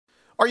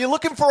Are you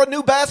looking for a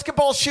new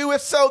basketball shoe?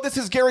 If so, this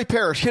is Gary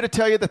Parrish here to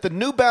tell you that the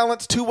New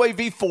Balance Two-Way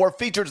V4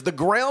 features the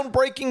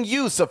groundbreaking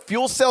use of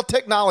fuel cell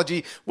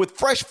technology with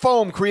fresh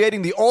foam,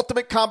 creating the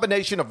ultimate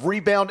combination of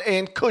rebound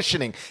and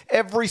cushioning.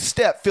 Every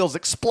step feels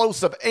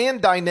explosive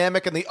and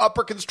dynamic, and the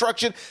upper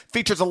construction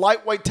features a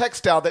lightweight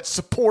textile that's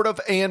supportive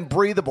and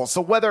breathable.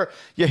 So whether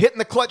you're hitting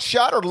the clutch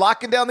shot or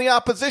locking down the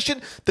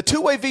opposition, the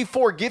Two-Way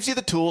V4 gives you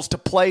the tools to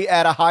play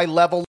at a high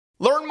level.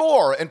 Learn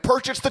more and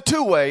purchase the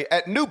Two-Way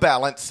at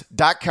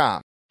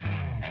newbalance.com.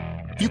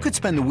 You could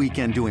spend the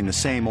weekend doing the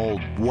same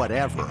old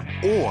whatever,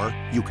 or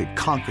you could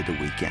conquer the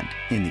weekend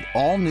in the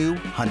all-new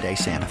Hyundai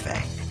Santa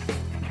Fe.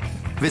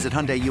 Visit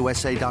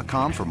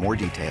HyundaiUSA.com for more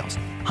details.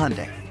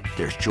 Hyundai,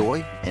 there's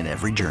joy in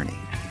every journey.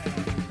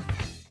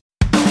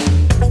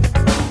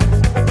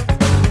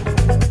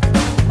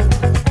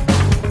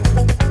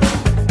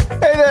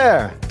 Hey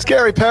there, it's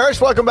Gary Parrish.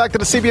 Welcome back to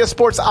the CBS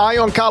Sports Eye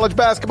on College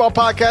Basketball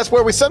podcast,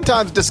 where we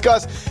sometimes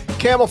discuss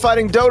camel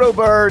fighting dodo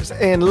birds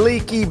and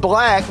leaky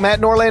black. Matt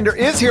Norlander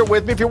is here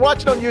with me. If you're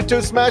watching on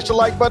YouTube, smash the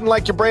like button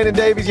like you're Brandon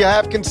Davies. You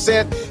have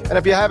consent. And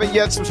if you haven't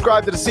yet,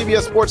 subscribe to the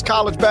CBS Sports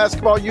College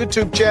Basketball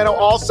YouTube channel.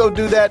 Also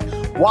do that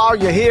while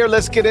you're here.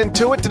 Let's get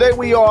into it. Today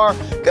we are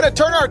going to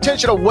turn our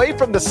attention away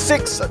from the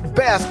 6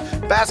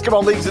 best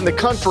basketball leagues in the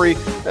country,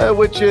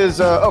 which is,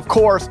 of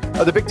course,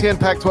 the Big Ten,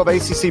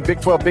 Pac-12, ACC,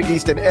 Big 12, Big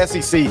East, and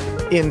SEC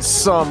in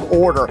some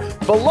order.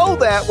 Below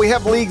that, we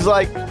have leagues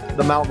like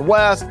the Mountain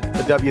West,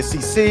 the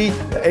WCC,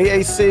 the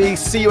AAC,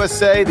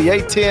 CUSA, the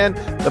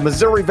A-10, the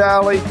Missouri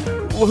Valley.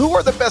 Who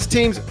are the best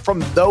teams from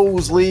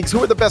those leagues?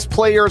 Who are the best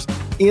players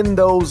in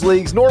those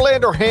leagues?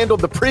 Norlander handled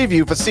the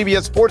preview for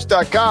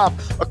CBSSports.com.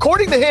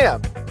 According to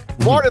him,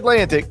 Florida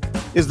Atlantic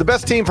is the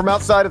best team from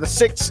outside of the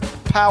 6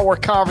 power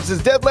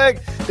conferences. Deadleg,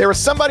 there is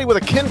somebody with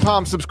a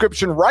KenPom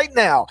subscription right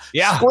now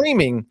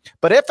screaming,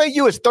 but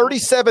FAU is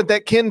 37th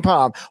at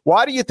KenPom.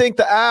 Why do you think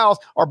the Owls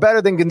are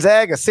better than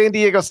Gonzaga, San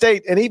Diego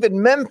State, and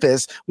even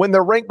Memphis when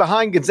they're ranked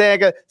behind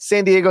Gonzaga,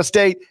 San Diego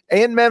State,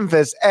 and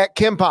Memphis at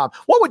KenPom?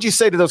 What would you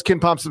say to those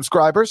KenPom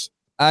subscribers?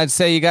 I'd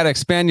say you got to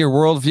expand your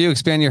worldview,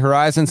 expand your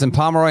horizons. And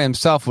Pomeroy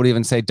himself would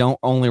even say, don't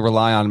only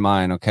rely on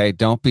mine, okay?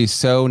 Don't be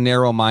so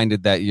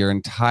narrow-minded that your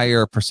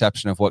entire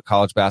perception of what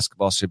college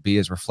basketball should be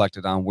is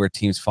reflected on where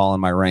teams fall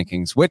in my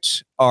rankings,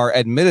 which are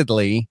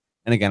admittedly,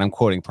 and again, I'm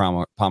quoting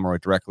Pomeroy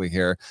directly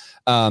here,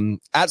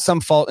 at some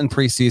fault in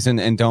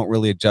preseason and don't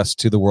really adjust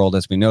to the world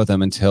as we know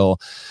them until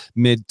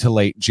mid to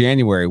late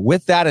January.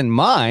 With that in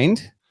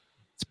mind,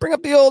 let's bring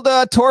up the old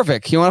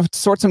Torvik. You want to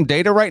sort some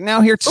data right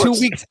now here? 2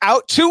 weeks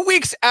out. 2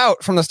 weeks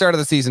out from the start of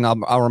the season.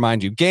 I'll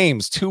remind you.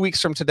 Games 2 weeks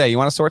from today. You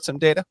want to sort some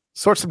data?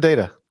 Sort some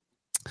data.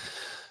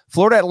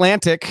 Florida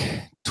Atlantic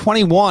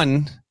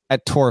 21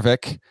 at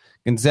Torvik.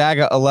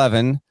 Gonzaga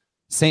 11.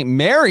 St.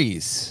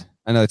 Mary's,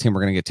 another team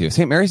we're going to get to.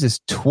 St. Mary's is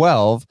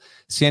 12.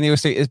 San Diego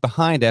State is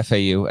behind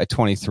FAU at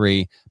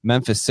 23.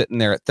 Memphis sitting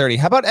there at 30.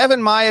 How about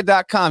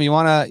EvanMaya.com? You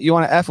want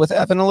to F with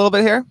Evan a little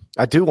bit here?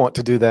 I do want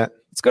to do that.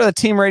 Let's go to the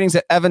team ratings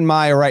at Evan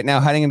Maya right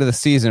now heading into the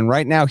season.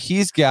 Right now,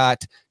 he's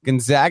got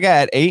Gonzaga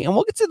at 8, and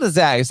we'll get to the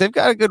Zags. They've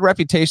got a good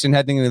reputation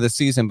heading into the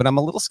season, but I'm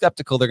a little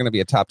skeptical they're going to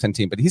be a top 10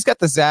 team. But he's got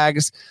the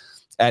Zags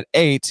at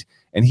 8,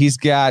 and he's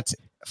got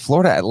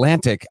Florida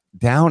Atlantic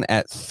down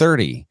at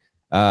 30.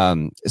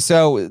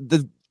 So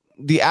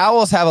the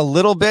Owls have a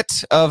little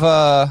bit of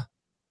I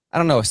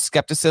don't know if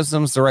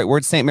skepticism is the right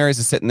word. St. Mary's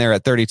is sitting there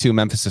at 32.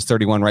 Memphis is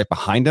 31 right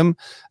behind him.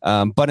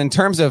 But in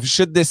terms of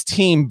should this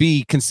team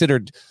be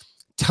considered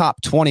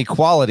top 20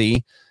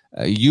 quality,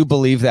 you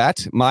believe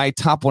that. My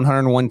top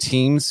 101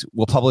 teams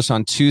will publish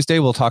on Tuesday.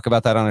 We'll talk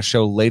about that on a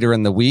show later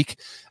in the week.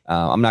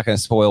 I'm not going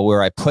to spoil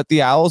where I put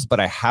the Owls,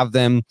 but I have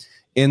them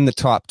in the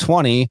top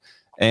 20.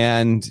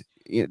 And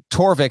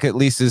Torvik, at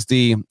least, is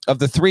of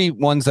the 3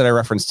 ones that I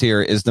referenced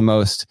here, is the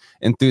most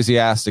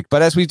enthusiastic.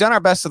 But as we've done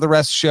our Best of the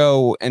Rest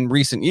show in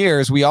recent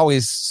years, we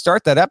always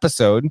start that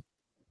episode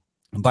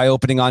by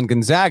opening on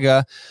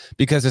Gonzaga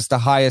because it's the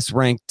highest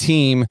ranked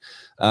team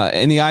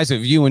in the eyes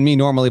of you and me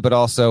normally, but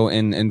also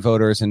in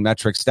voters and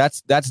metrics.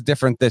 That's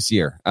different this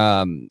year.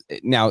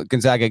 Now,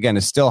 Gonzaga, again,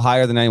 is still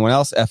higher than anyone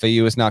else.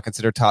 FAU is not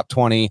considered top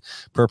 20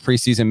 per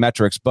preseason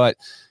metrics, but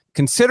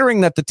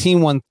considering that the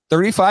team won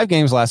 35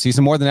 games last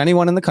season, more than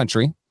anyone in the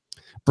country,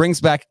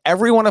 brings back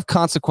everyone of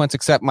consequence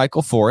except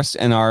Michael Forrest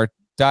and our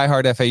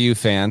diehard FAU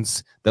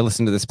fans that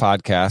listen to this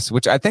podcast,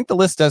 which I think the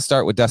list does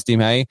start with Dusty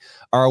May,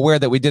 are aware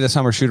that we did a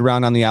summer shoot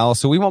around on the Owls,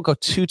 so we won't go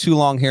too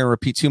long here and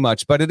repeat too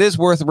much, but it is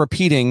worth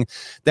repeating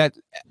that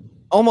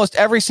almost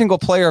every single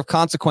player of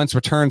consequence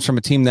returns from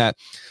a team that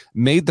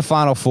made the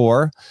Final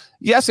Four.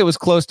 Yes, it was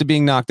close to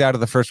being knocked out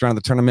of the first round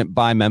of the tournament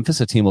by Memphis,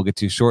 a team we'll get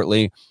to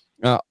shortly.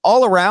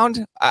 All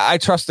around, I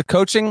trust the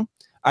coaching.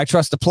 I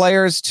trust the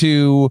players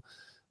to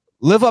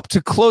live up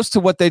to close to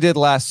what they did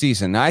last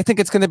season. I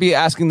think it's going to be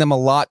asking them a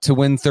lot to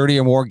win 30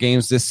 or more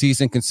games this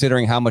season,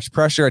 considering how much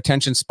pressure,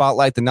 attention,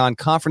 spotlight, the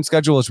non-conference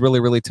schedule is really,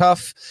 really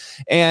tough.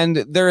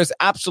 And there is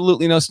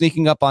absolutely no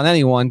sneaking up on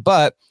anyone,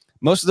 but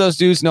Most of those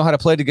dudes know how to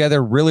play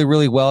together really,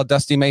 really well.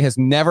 Dusty May has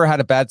never had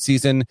a bad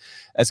season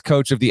as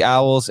coach of the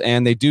Owls,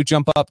 and they do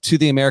jump up to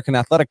the American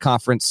Athletic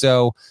Conference.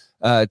 So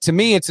to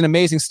me, it's an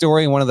amazing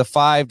story and one of the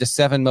 5 to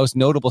 7 most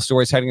notable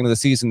stories heading into the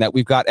season that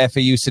we've got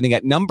FAU sitting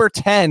at number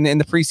 10 in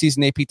the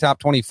preseason AP Top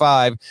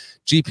 25.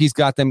 GP's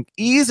got them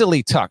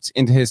easily tucked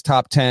into his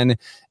top 10.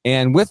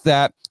 And with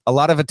that, a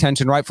lot of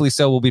attention, rightfully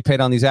so, will be paid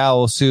on these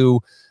Owls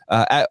who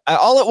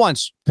all at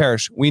once,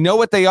 Parrish, we know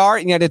what they are,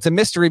 and yet it's a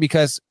mystery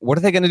because what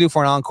are they going to do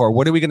for an encore?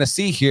 What are we going to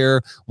see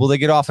here? Will they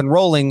get off and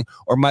rolling,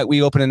 or might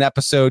we open an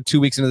episode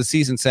 2 weeks into the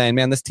season saying,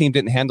 man, this team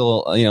didn't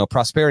handle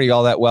prosperity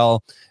all that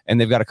well,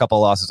 and they've got a couple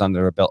of losses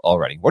under their belt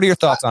already. What are your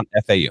thoughts on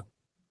FAU?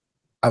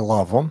 I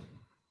love them.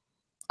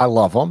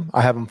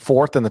 I have them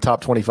 4th in the top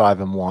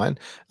 25 and 1.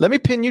 Let me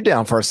pin you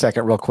down for a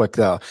second real quick,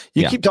 though.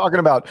 You keep talking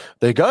about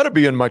they got to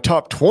be in my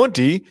top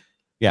 20.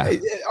 Yeah.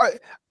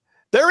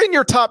 They're in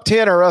your top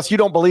 10 or else you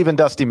don't believe in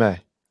Dusty May.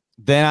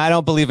 Then I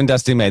don't believe in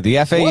Dusty May.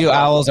 The FAU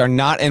Owls are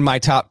not in my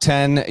top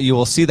 10. You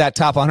will see that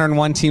top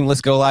 101 team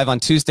list go live on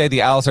Tuesday.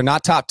 The Owls are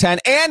not top 10.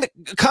 And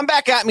come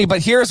back at me,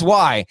 but here's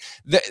why.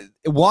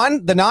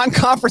 The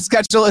non-conference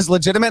schedule is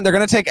legitimate. They're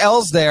going to take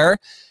L's there.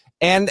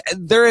 And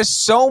there is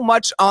so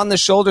much on the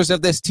shoulders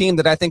of this team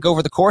that I think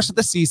over the course of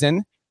the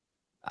season,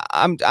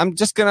 I'm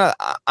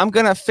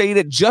gonna fade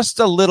it just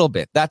a little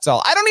bit. That's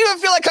all. I don't even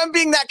feel like I'm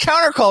being that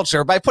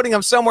counterculture by putting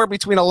them somewhere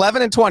between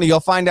 11 and 20.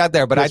 You'll find out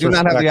there, but I do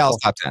not have the Owls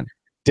top 10.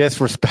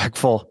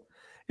 Disrespectful.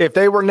 If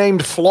they were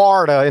named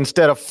Florida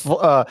instead of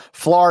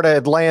Florida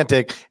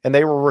Atlantic, and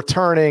they were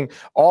returning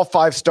all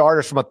 5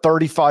 starters from a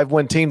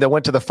 35-win team that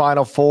went to the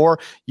Final Four,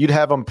 you'd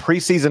have them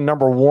preseason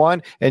number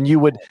 1, and you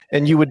wouldn't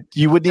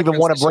even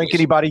want to rank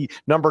anybody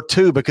number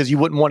 2 because you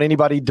wouldn't want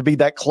anybody to be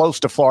that close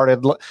to Florida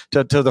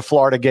to the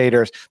Florida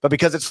Gators. But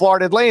because it's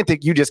Florida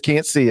Atlantic, you just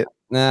can't see it.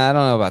 Nah, I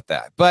don't know about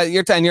that. But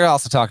you're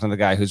also talking to the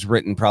guy who's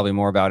written probably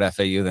more about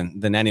FAU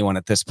than anyone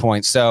at this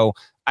point. So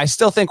I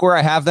still think where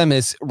I have them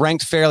is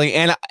ranked fairly.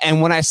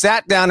 And when I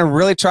sat down and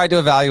really tried to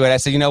evaluate, I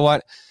said, you know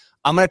what?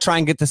 I'm going to try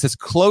and get this as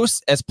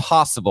close as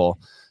possible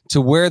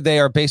to where they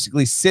are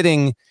basically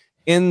sitting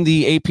in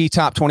the AP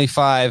Top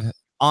 25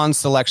 on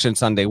Selection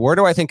Sunday. Where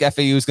do I think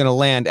FAU is going to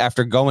land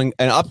after going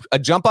a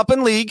jump up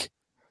in league?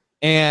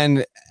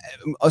 And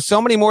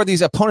so many more of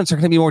these opponents are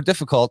going to be more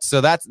difficult. So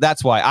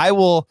that's why I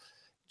will,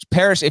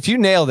 Parrish, if you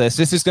nail this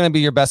is going to be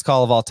your best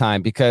call of all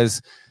time,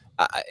 because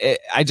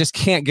I just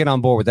can't get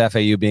on board with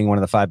FAU being one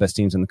of the 5 best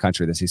teams in the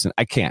country this season.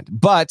 I can't.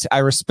 But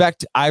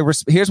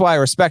here's why I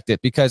respect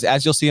it, because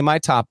as you'll see in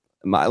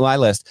my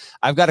list,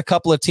 I've got a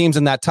couple of teams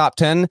in that top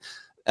 10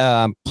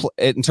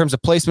 in terms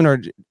of placement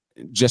or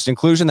just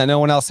inclusion that no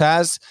one else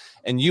has.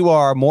 And you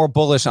are more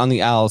bullish on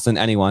the Owls than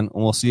anyone.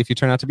 And we'll see if you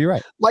turn out to be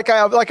right. Like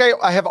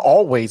I have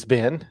always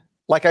been.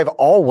 Like I've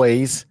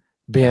always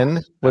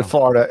been with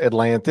Florida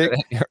Atlantic.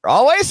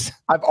 Always?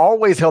 I've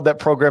always held that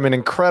program in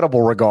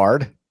incredible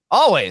regard.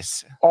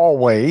 Always.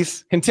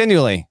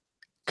 Continually.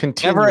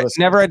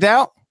 Never a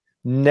doubt?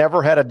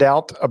 Never had a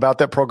doubt about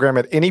that program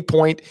at any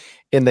point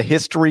in the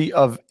history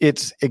of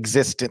its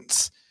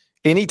existence.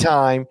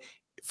 Anytime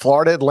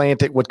Florida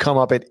Atlantic would come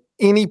up at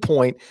any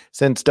point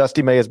since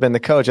Dusty May has been the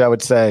coach, I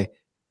would say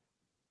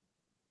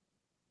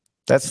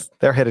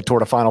they're headed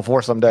toward a Final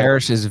Four someday.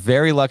 Parrish is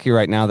very lucky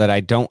right now that I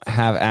don't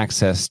have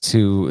access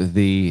to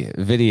the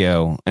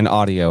video and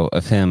audio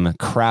of him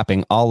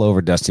crapping all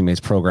over Dusty May's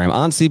program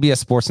on CBS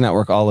Sports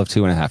Network all of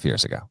 2.5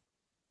 years ago.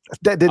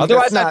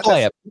 Otherwise, I'd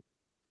play it.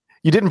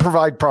 You didn't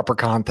provide proper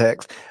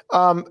context.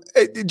 I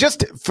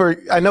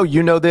know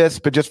you know this,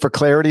 but just for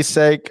clarity's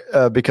sake,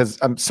 because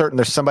I'm certain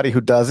there's somebody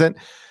who doesn't.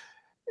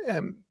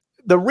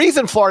 The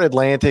reason Florida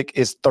Atlantic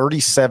is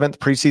 37th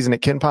preseason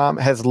at KenPom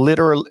has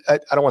literally, I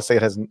don't want to say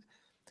it hasn't.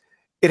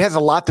 It has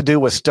a lot to do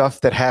with stuff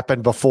that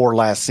happened before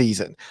last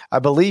season. I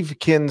believe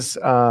Ken's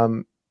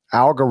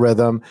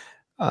algorithm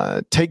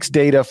takes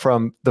data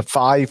from the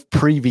 5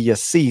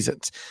 previous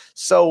seasons.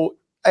 So,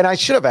 and I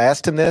should have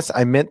asked him this.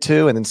 I meant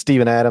to, and then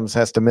Steven Adams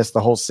has to miss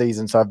the whole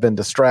season, so I've been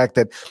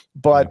distracted.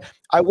 But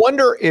I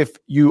wonder if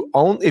you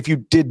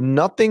did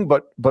nothing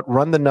but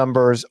run the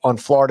numbers on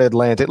Florida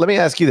Atlantic. Let me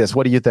ask you this.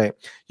 What do you think?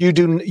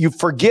 You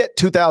forget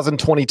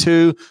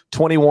 2022,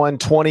 21,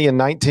 20, and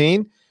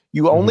 19.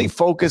 You only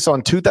focus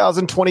on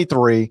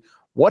 2023.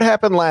 What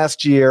happened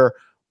last year?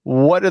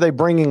 What are they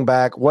bringing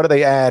back? What are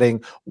they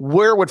adding?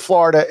 Where would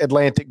Florida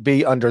Atlantic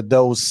be under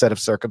those set of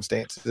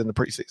circumstances in the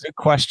preseason? Good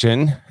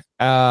question.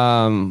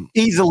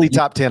 Easily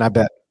top 10, I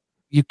bet.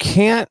 You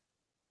can't.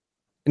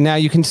 Now,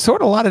 you can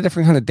sort a lot of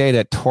different kind of data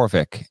at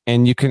Torvik,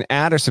 and you can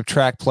add or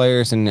subtract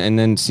players and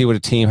then see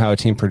how a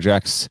team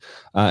projects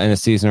in a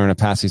season or in a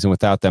past season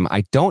without them.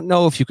 I don't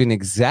know if you can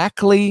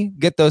exactly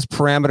get those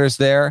parameters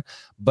there,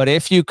 but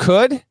if you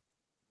could,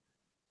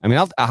 I mean,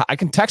 I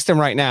can text him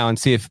right now and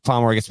see if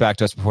Palmer gets back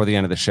to us before the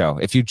end of the show.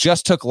 If you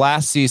just took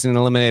last season and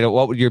eliminated,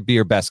 what would be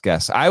your best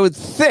guess? I would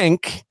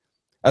think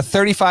a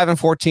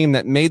 35-4 team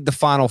that made the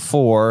Final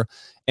Four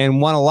and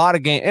won a lot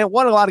of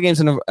games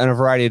in a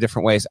variety of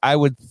different ways. I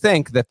would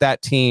think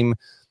that team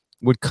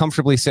would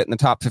comfortably sit in the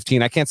top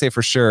 15. I can't say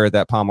for sure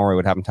that Pomeroy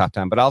would have him top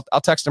 10, but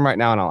I'll text him right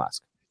now and I'll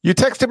ask. You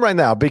text him right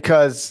now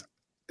because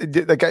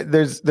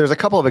there's a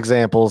couple of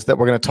examples that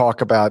we're going to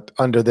talk about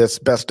under this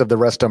best of the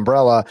rest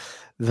umbrella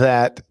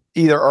that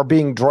either are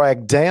being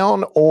dragged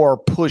down or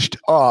pushed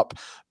up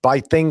by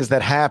things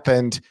that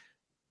happened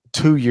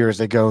 2 years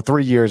ago,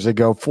 3 years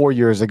ago, 4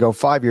 years ago,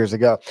 5 years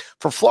ago.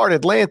 For Florida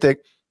Atlantic,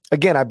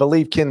 again, I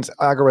believe Ken's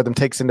algorithm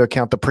takes into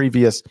account the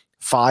previous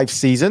 5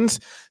 seasons.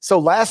 So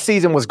last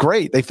season was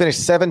great. They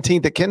finished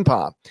 17th at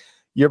KenPom.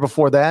 Year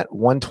before that,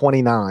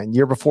 129.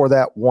 Year before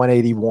that,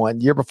 181.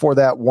 Year before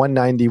that,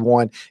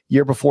 191.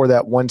 Year before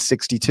that,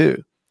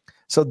 162.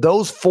 So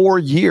those 4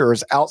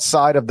 years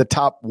outside of the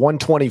top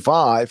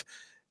 125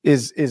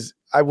 is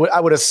I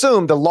would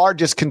assume the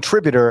largest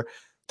contributor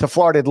to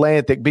Florida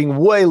Atlantic being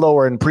way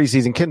lower in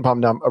preseason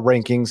KenPom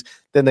rankings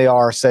than they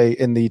are, say,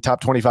 in the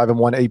top 25 and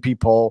 1 AP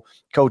poll,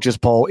 coaches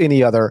poll,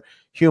 any other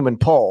human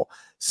poll.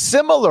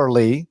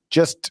 Similarly,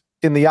 just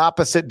in the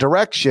opposite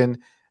direction,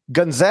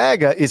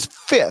 Gonzaga is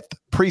 5th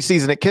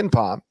preseason at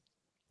KenPom,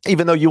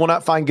 even though you will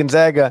not find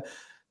Gonzaga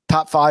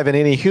top 5 in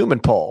any human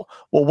poll.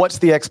 Well, what's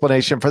the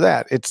explanation for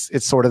that? It's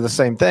sort of the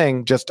same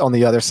thing, just on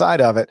the other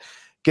side of it.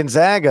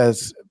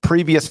 Gonzaga's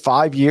previous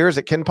 5 years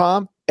at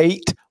KenPom,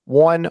 8,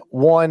 1,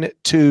 1,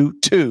 2,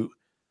 2.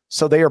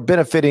 So they are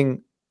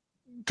benefiting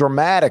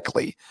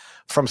dramatically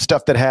from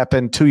stuff that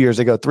happened 2 years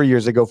ago, 3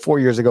 years ago, 4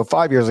 years ago,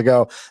 5 years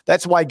ago.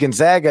 That's why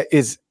Gonzaga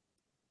is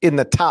in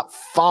the top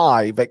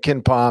 5 at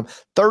KenPom,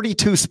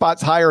 32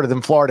 spots higher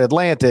than Florida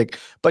Atlantic,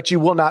 but you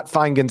will not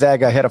find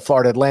Gonzaga ahead of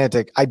Florida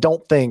Atlantic, I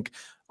don't think,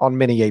 on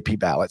many AP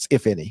ballots,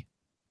 if any.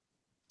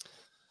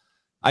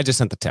 I just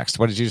sent the text.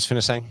 What did you just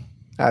finish saying?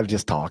 I was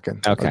just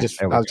talking. Okay. I was just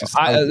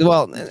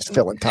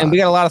filling time. And we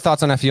got a lot of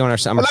thoughts on FAU on our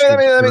summer.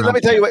 Let me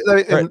tell you what.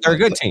 They're a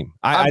good team.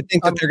 I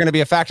think that they're going to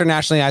be a factor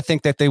nationally. I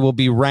think that they will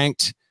be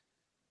ranked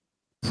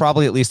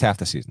probably at least half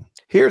the season.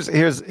 Here's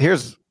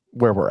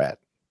where we're at.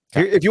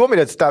 Okay. If you want me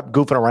to stop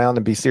goofing around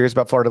and be serious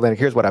about Florida Atlantic,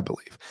 here's what I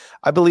believe.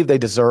 I believe they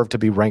deserve to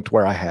be ranked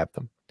where I have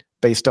them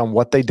based on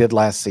what they did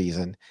last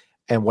season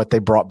and what they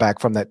brought back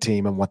from that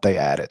team and what they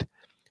added.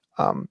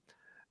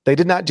 They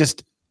did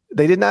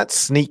not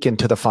sneak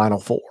into the Final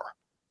Four.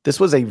 This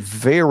was a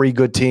very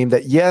good team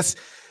that, yes,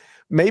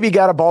 maybe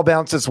got a ball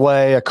bounce its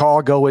way, a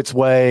call go its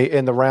way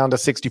in the round of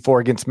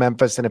 64 against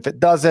Memphis. And if it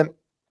doesn't,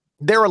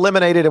 they're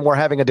eliminated and we're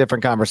having a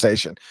different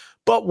conversation.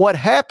 But what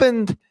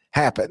happened,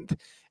 happened.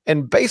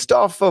 And based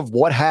off of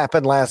what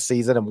happened last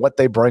season and what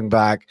they bring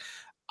back,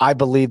 I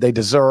believe they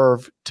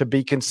deserve to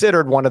be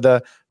considered one of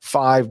the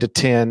 5 to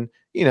 10,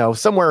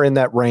 somewhere in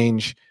that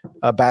range,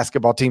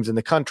 basketball teams in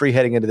the country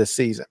heading into this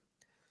season.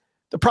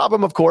 The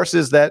problem, of course,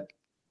 is that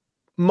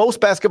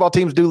most basketball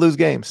teams do lose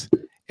games,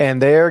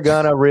 and they're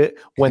gonna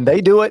when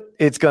they do it,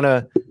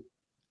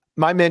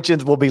 my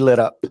mentions will be lit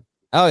up.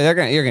 Oh, you're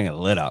gonna get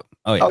lit up.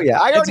 Oh yeah. Oh yeah.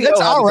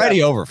 It's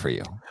already over for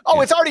you. Oh,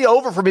 yeah. It's already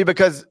over for me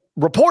because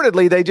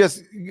reportedly they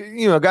just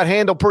got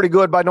handled pretty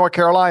good by North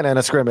Carolina in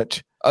a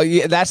scrimmage. Oh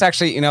yeah, that's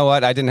actually, you know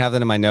what? I didn't have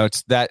that in my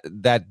notes. That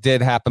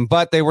did happen,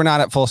 but they were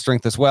not at full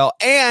strength as well.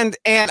 And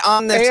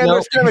on this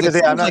note, it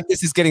seems like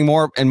this is getting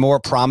more and more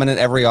prominent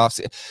every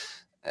offseason.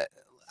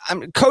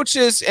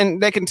 Coaches,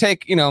 and they can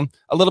take, a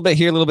little bit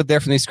here, a little bit there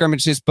from these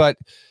scrimmages, but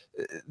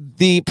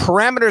the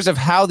parameters of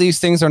how these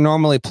things are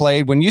normally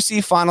played, when you see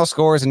final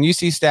scores and you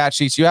see stat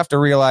sheets, you have to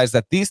realize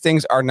that these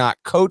things are not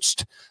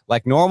coached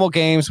like normal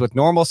games with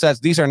normal sets.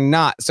 These are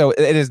not. So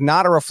it is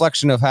not a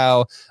reflection of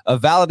how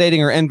validating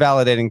or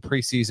invalidating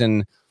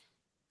preseason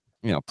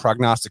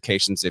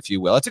prognostications, if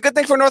you will. It's a good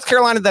thing for North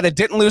Carolina that it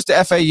didn't lose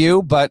to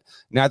FAU, but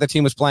neither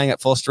team was playing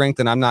at full strength,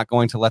 and I'm not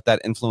going to let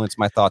that influence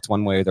my thoughts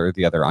one way or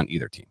the other on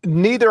either team.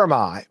 Neither am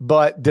I,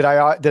 but did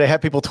I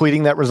have people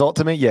tweeting that result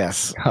to me?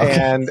 Yes. Okay.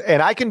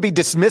 And I can be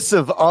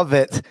dismissive of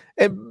it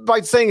by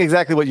saying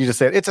exactly what you just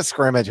said. It's a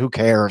scrimmage. Who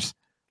cares?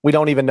 We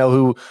don't even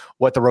know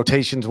what the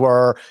rotations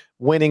were.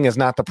 Winning is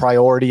not the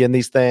priority in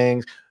these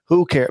things.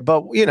 Who cares?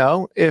 But,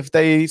 if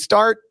they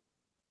start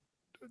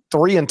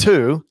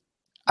 3-2,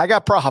 I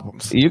got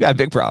problems. You got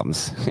big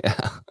problems.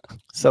 Yeah.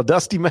 So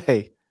Dusty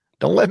May,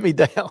 don't let me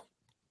down.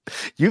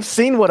 You've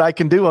seen what I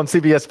can do on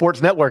CBS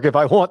Sports Network if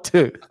I want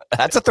to.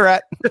 That's a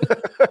threat.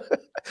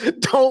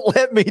 Don't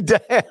let me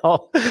down.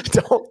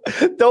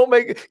 Don't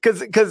make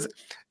because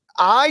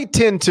I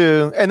tend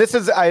to, and this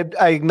is I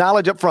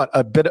acknowledge up front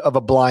a bit of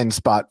a blind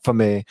spot for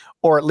me,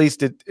 or at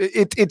least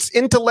it's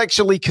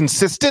intellectually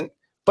consistent,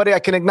 but I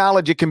can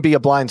acknowledge it can be a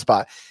blind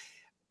spot.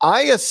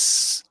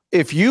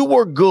 If you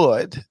were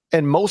good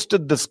and most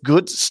of this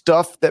good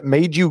stuff that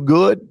made you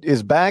good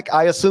is back,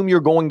 I assume you're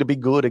going to be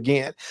good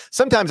again.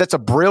 Sometimes that's a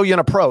brilliant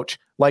approach,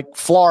 like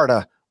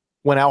Florida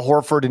when Al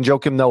Horford and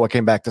Joakim Noah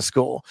came back to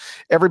school.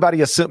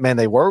 Everybody assumed,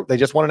 they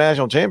just won a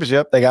national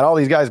championship. They got all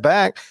these guys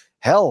back.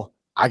 Hell,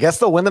 I guess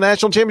they'll win the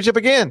national championship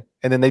again.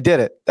 And then they did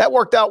it. That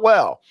worked out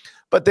well.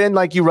 But then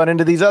you run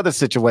into these other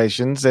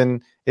situations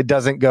and it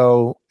doesn't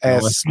go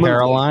as smoothly.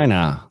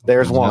 Carolina.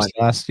 There's one.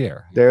 Last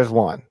year. There's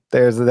one.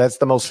 That's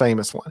the most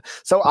famous one.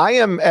 So I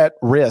am at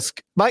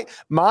risk.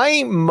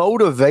 My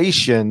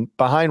motivation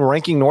behind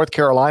ranking North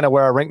Carolina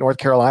where I ranked North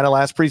Carolina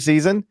last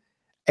preseason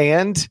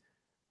and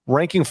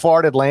ranking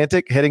Florida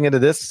Atlantic heading into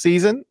this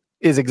season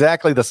is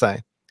exactly the same.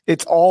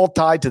 It's all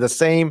tied to the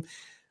same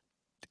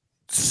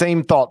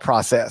thought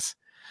process.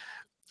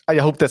 I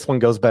hope this one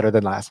goes better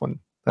than last one.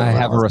 I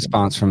have a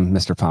response from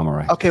Mr.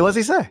 Pomeroy. Okay, what does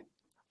he say?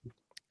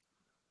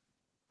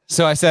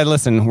 So I said,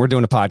 listen, we're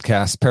doing a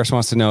podcast. Paris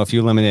wants to know if you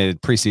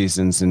eliminated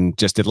preseasons and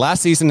just did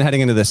last season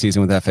heading into this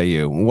season with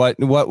FAU. What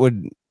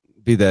would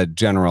be the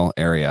general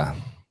area?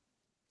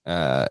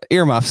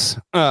 Earmuffs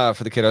for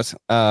the kiddos.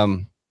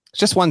 It's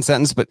just one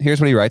sentence, but here's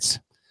what he writes.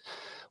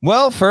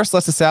 Well, first,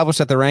 let's establish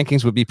that the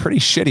rankings would be pretty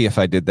shitty if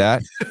I did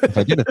that, if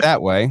I did it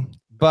that way.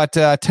 But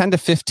 10 to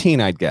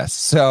 15, I'd guess.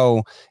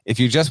 So if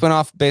you just went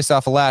off based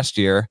off of last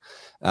year,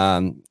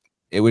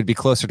 it would be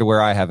closer to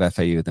where I have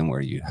FAU than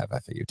where you have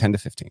FAU. 10 to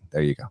 15.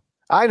 There you go.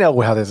 I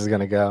know how this is going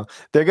to go.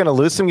 They're going to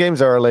lose some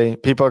games early.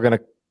 People are going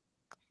to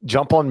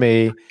jump on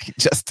me. He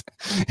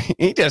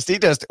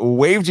just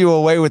waved you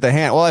away with the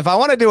hand. Well, if I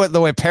want to do it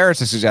the way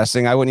Paris is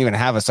suggesting, I wouldn't even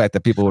have a site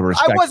that people would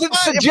respect. I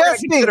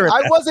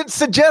wasn't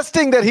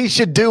suggesting that he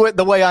should do it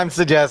the way I'm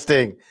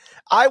suggesting.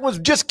 I was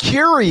just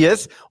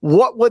curious,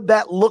 what would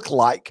that look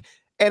like?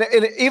 And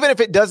even if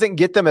it doesn't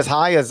get them as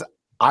high as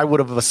I would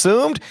have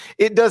assumed,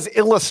 it does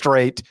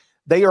illustrate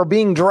they are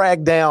being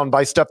dragged down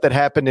by stuff that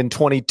happened in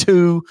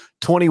 22,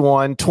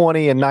 21,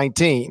 20, and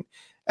 19.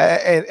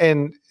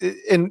 And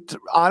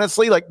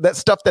honestly, like that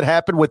stuff that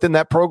happened within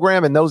that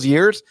program in those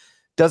years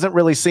doesn't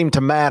really seem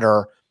to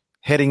matter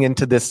heading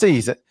into this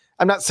season.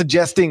 I'm not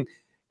suggesting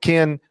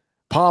Ken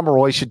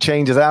Pomeroy should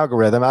change his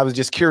algorithm. I was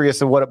just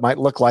curious of what it might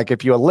look like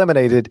if you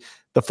eliminated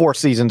the 4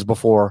 seasons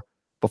before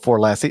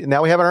last season.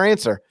 Now we have our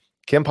answer.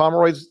 Ken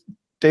Pomeroy's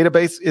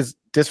database is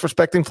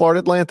disrespecting Florida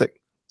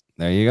Atlantic.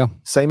 There you go.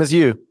 Same as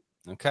you.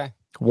 Okay.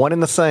 One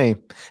and the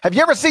same. Have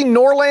you ever seen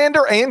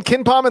Norlander and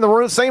Ken Pom in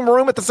the same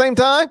room at the same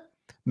time?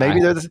 Maybe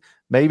there's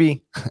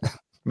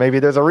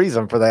a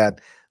reason for that.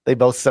 They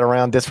both sit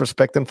around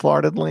disrespecting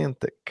Florida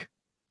Atlantic.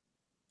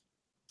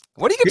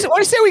 What do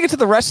you say we get to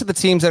the rest of the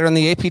teams that are in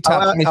the AP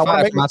top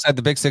 25 from outside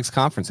the Big Six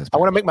conferences? I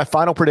want to make my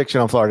final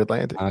prediction on Florida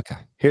Atlantic. Okay.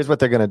 Here's what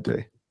they're going to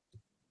do.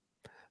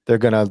 They're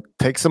going to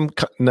take some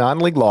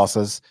non-league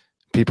losses.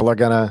 People are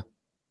going to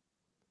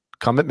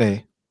come at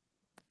me.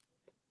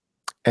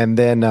 And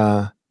then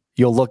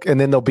you'll look, and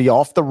then they'll be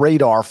off the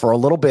radar for a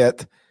little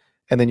bit.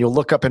 And then you'll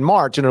look up in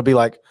March and it'll be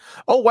like,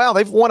 oh, wow,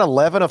 they've won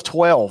 11 of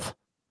 12.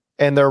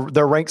 And they're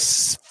ranked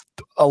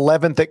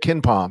 11th at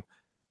KenPom.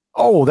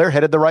 Oh, they're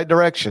headed the right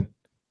direction.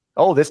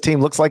 Oh, this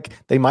team looks like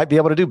they might be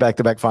able to do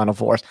back-to-back Final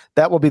Fours.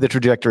 That will be the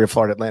trajectory of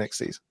Florida Atlantic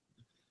season.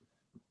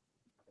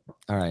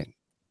 All right.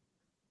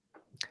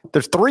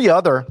 There's 3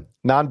 other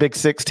non-Big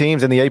Six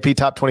teams in the AP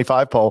Top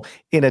 25 poll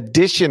in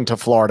addition to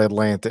Florida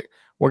Atlantic.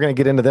 We're going to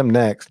get into them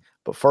next.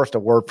 But first, a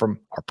word from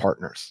our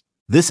partners.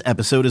 This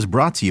episode is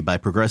brought to you by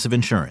Progressive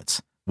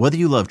Insurance. Whether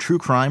you love true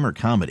crime or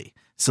comedy,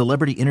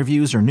 celebrity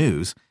interviews or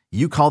news,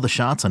 you call the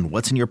shots on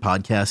what's in your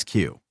podcast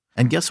queue.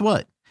 And guess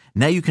what?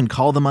 Now you can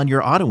call them on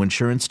your auto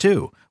insurance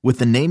too with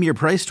the Name Your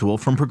Price tool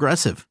from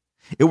Progressive.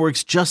 It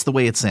works just the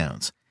way it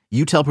sounds.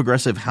 You tell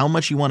Progressive how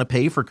much you want to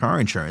pay for car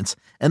insurance,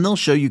 and they'll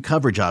show you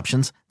coverage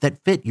options that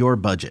fit your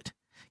budget.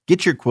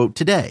 Get your quote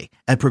today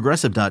at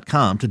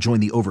Progressive.com to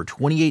join the over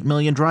 28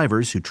 million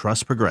drivers who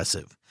trust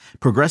Progressive.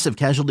 Progressive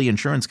Casualty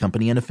Insurance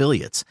Company and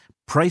Affiliates.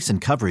 Price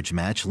and coverage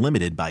match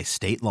limited by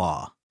state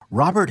law.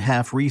 Robert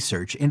Half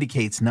research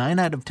indicates 9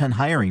 out of 10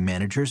 hiring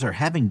managers are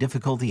having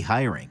difficulty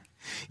hiring.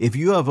 If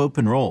you have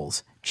open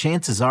roles,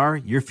 chances are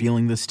you're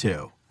feeling this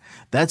too.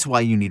 That's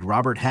why you need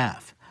Robert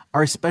Half.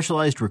 Our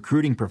specialized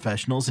recruiting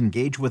professionals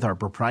engage with our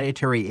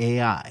proprietary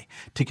AI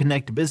to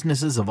connect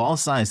businesses of all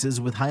sizes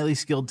with highly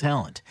skilled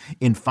talent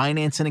in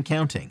finance and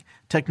accounting,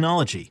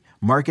 technology,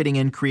 marketing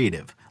and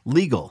creative,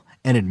 legal,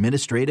 and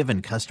administrative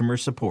and customer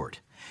support.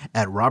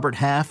 At Robert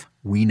Half,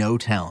 we know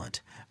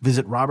talent.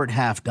 Visit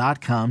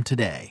roberthalf.com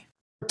today.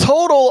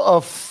 Total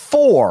of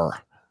 4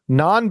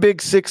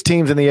 non-Big Six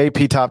teams in the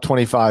AP Top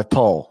 25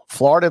 poll.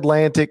 Florida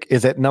Atlantic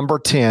is at number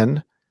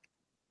 10.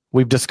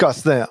 We've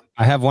discussed them.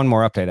 I have one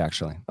more update,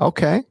 actually.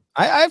 Okay.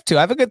 I have 2.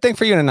 I have a good thing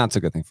for you and a not so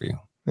good thing for you.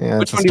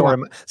 Yeah, it's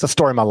a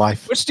story of my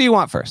life. Which do you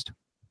want first?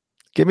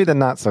 Give me the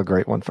not so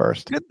great one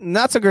first.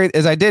 Not so great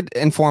is I did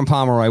inform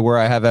Pomeroy where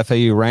I have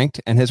FAU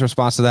ranked, and his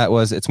response to that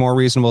was it's more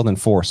reasonable than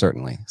 4,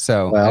 certainly.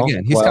 So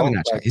again, he's coming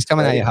at you. He's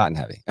coming at you hot and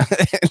heavy.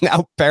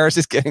 Now Paris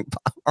is getting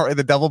Pomeroy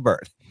the double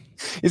bird.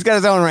 He's got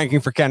his own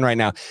ranking for Ken right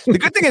now. The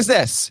good thing is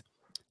this.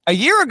 A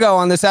year ago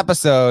on this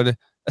episode,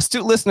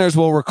 astute listeners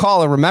will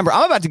recall and remember,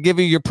 I'm about to give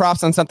you your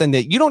props on something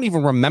that you don't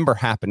even remember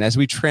happened as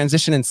we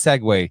transition and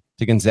segue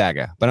to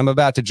Gonzaga. But I'm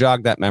about to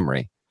jog that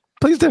memory.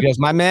 Please do. Because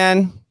my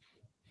man,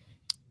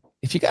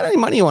 if you got any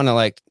money you want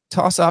to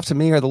toss off to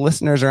me or the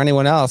listeners or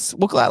anyone else,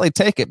 we'll gladly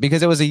take it,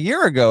 because it was a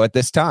year ago at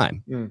this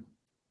time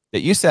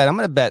that you said, I'm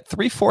going to bet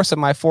 3/4 of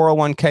my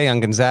 401k on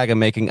Gonzaga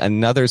making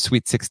another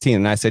Sweet 16.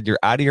 And I said, you're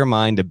out of your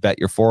mind to bet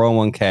your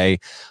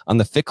 401k on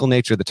the fickle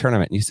nature of the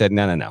tournament. And you said,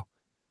 no.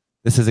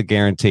 This is a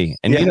guarantee.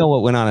 And you know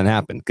what went on and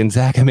happened?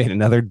 Gonzaga made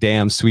another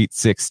damn Sweet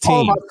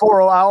 16.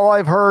 All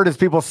I've heard is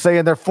people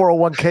saying their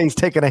 401ks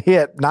taking a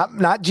hit, not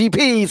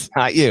GPs.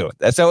 Not you.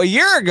 So a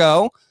year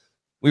ago,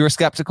 we were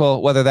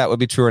skeptical whether that would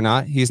be true or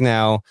not. He's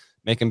now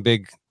making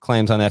big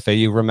claims on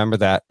FAU. Remember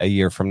that a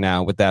year from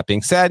now. With that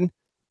being said,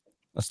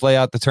 let's lay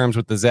out the terms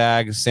with the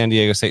Zags, San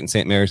Diego State, and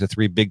St. Mary's, the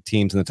three big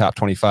teams in the top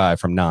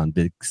 25 from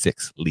non-Big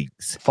Six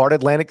leagues. Florida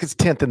Atlantic is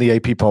 10th in the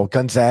AP poll.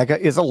 Gonzaga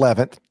is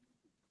 11th.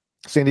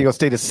 San Diego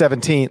State is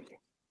 17th.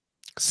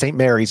 St.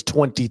 Mary's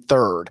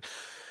 23rd.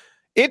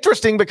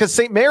 Interesting because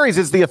St. Mary's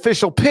is the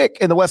official pick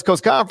in the West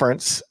Coast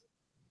Conference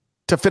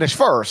to finish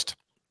first,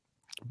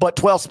 but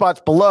 12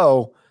 spots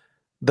below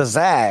the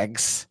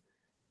Zags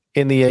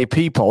in the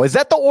AP poll. Is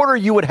that the order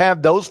you would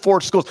have those four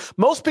schools?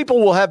 Most people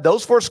will have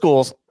those four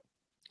schools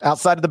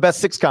outside of the best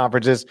six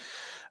conferences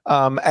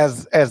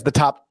as the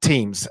top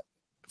teams.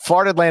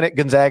 Florida Atlantic,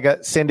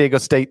 Gonzaga, San Diego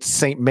State,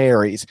 St.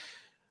 Mary's.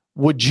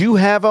 Would you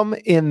have them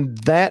in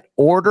that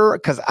order?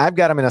 Because I've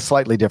got them in a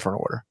slightly different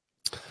order.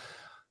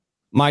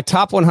 My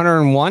top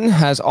 101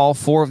 has all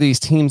four of these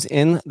teams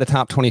in the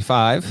top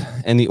 25,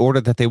 and the order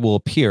that they will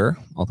appear,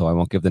 although I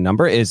won't give the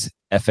number, is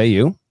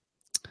FAU,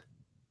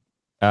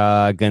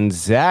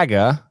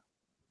 Gonzaga,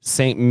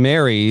 St.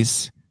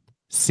 Mary's,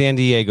 San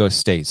Diego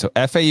State. So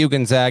FAU,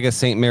 Gonzaga,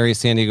 St. Mary's,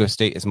 San Diego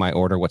State is my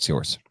order. What's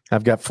yours?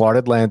 I've got Florida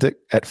Atlantic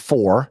at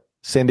 4,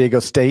 San Diego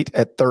State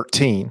at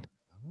 13.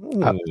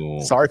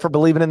 Sorry for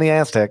believing in the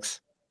Aztecs.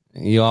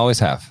 You always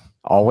have.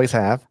 Always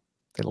have.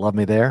 They love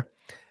me there.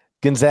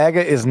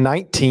 Gonzaga is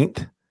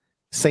 19th.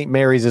 St.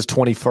 Mary's is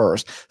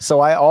 21st. So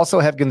I also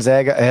have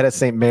Gonzaga ahead of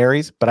St.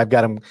 Mary's, but I've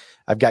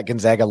got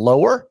Gonzaga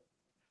lower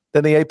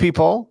than the AP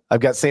poll. I've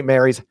got St.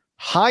 Mary's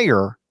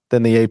higher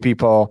than the AP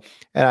poll,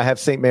 and I have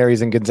St.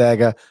 Mary's and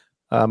Gonzaga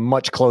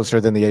much closer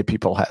than the AP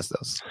poll has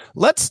those.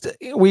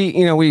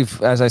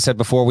 We've, as I said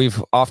before,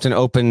 we've often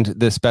opened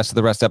this Best of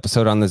the Rest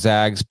episode on the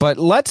Zags, but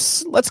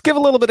let's give a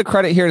little bit of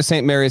credit here to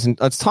St. Mary's, and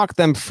let's talk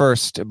them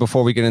first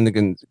before we get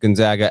into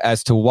Gonzaga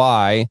as to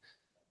why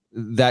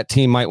that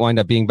team might wind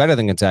up being better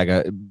than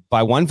Gonzaga.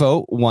 By one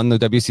vote, won the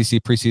WCC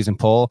preseason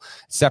poll,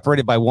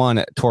 separated by one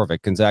at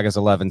Torvik. Gonzaga's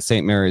 11,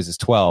 St. Mary's is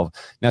 12.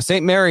 Now,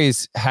 St.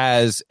 Mary's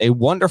has a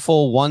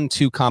wonderful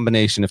 1-2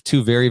 combination of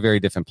two very,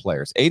 very different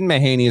players. Aiden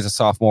Mahaney is a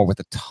sophomore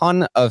with a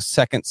ton of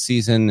second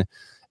season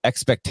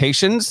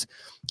expectations.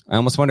 I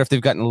almost wonder if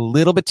they've gotten a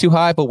little bit too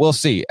high, but we'll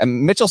see.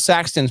 And Mitchell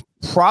Saxton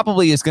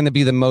probably is going to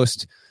be the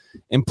most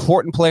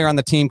important player on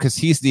the team because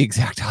he's the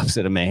exact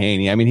opposite of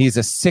Mahaney. I mean, he's a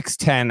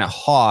 6'10"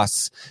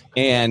 hoss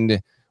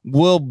and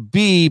will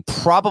be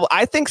probably,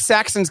 I think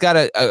Saxton's got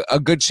a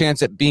good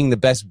chance at being the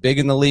best big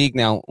in the league.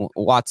 Now,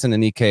 Watson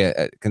and Ike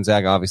at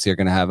Gonzaga obviously are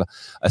going to have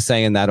a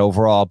say in that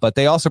overall, but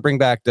they also bring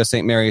back the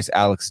St. Mary's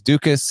Alex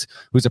Dukas,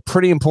 who's a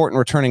pretty important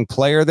returning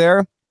player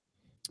there.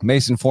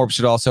 Mason Forbes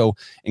should also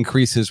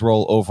increase his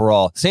role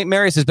overall. St.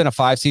 Mary's has been a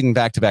 5 seed in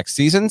back-to-back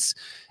seasons,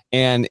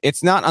 and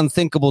it's not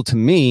unthinkable to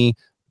me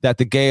that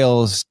the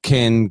Gales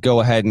can go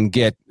ahead and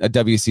get a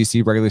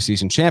WCC regular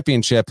season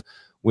championship,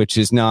 which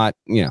is not,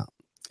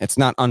 it's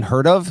not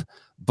unheard of,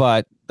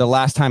 but the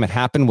last time it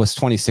happened was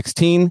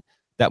 2016.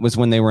 That was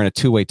when they were in a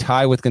 2-way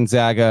tie with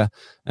Gonzaga.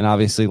 And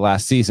obviously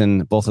last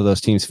season, both of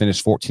those teams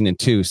finished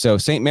 14-2. So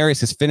St.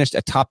 Mary's has finished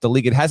atop the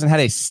league. It hasn't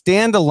had a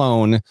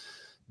standalone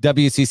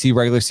WCC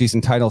regular season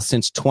title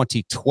since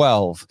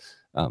 2012.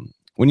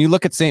 When you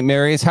look at St.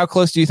 Mary's, how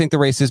close do you think the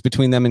race is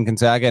between them and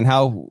Gonzaga, and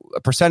how,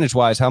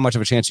 percentage-wise, how much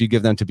of a chance do you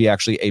give them to be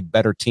actually a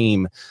better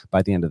team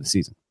by the end of the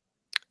season?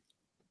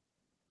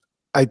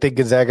 I think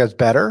Gonzaga is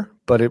better,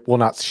 but it will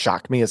not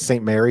shock me if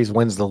St. Mary's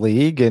wins the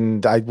league.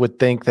 And I would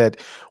think that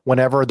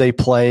whenever they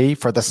play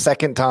for the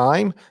second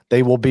time,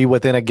 they will be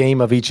within a game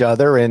of each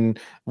other. And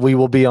we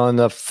will be on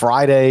the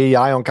Friday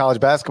Eye on College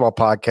Basketball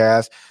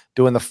podcast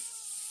doing the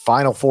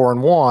Final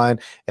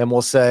 4-1, and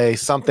we'll say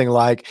something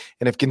like,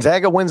 and if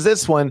Gonzaga wins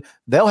this one,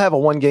 they'll have a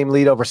 1-game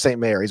lead over St.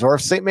 Mary's. Or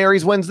if St.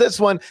 Mary's wins this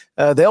one,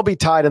 they'll be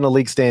tied in the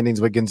league standings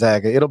with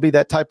Gonzaga. It'll be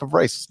that type of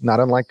race, not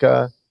unlike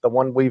the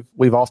one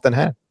we've often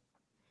had.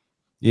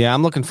 Yeah,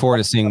 I'm looking forward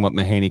to seeing what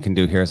Mahaney can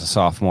do here as a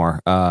sophomore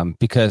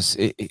because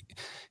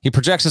he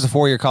projects as a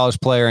 4-year college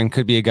player and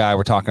could be a guy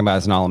we're talking about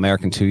as an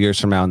All-American 2 years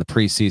from now in the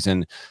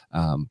preseason.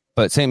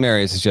 But St.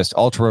 Mary's is just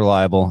ultra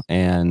reliable,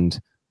 and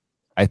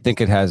I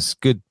think it has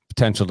good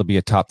potential to be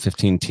a top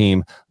 15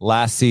 team.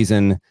 Last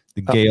season,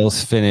 the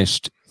Gales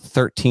finished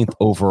 13th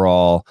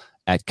overall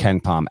at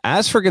KenPom.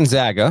 As for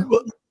Gonzaga,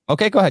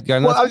 okay, go ahead.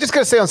 Well, I was just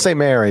going to say on St.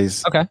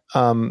 Mary's. Okay.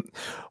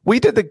 We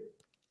did the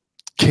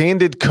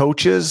candid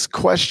coaches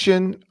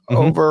question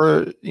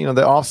over,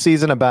 the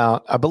offseason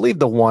about, I believe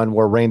the one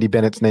where Randy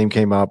Bennett's name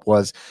came up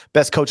was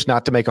best coach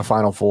not to make a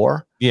Final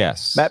Four.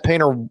 Yes. Matt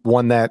Painter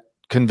won that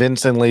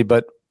convincingly,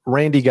 but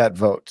Randy got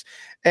votes.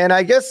 And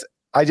I guess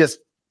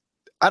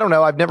I don't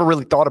know. I've never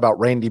really thought about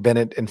Randy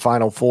Bennett in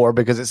Final Four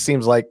because it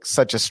seems like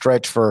such a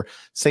stretch for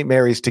St.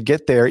 Mary's to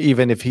get there,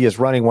 even if he is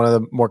running one of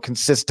the more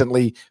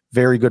consistently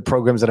very good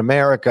programs in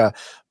America.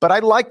 But I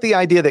like the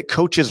idea that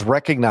coaches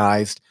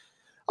recognized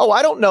Oh,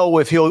 I don't know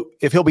if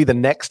he'll be the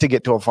next to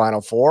get to a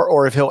Final Four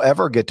or if he'll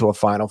ever get to a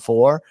Final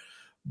Four.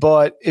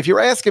 But if you're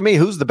asking me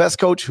who's the best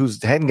coach who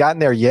hadn't gotten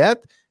there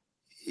yet,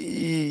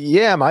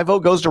 yeah, my vote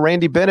goes to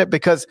Randy Bennett,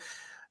 because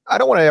I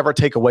don't want to ever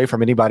take away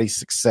from anybody's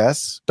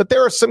success. But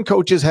there are some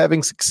coaches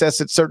having success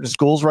at certain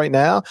schools right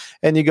now,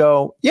 and you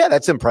go, yeah,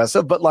 that's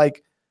impressive. But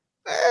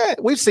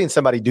we've seen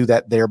somebody do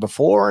that there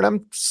before, and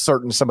I'm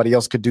certain somebody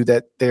else could do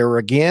that there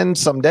again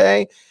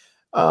someday.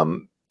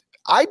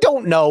 I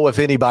don't know if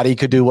anybody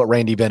could do what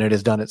Randy Bennett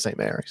has done at St.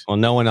 Mary's. Well,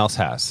 no one else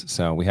has.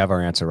 So we have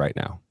our answer right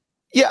now.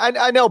 Yeah,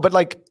 I know.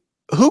 But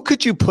who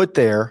could you put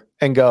there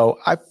and go,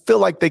 I feel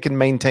like they can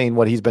maintain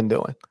what he's been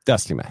doing?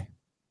 Dusty May.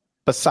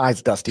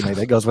 Besides Dusty May,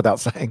 that goes without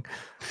saying.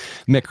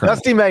 Mick Cronin.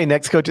 Dusty May,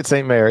 next coach at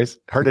St. Mary's.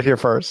 Heard it here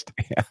first.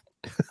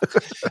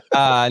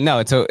 Yeah. No,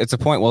 it's a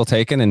point well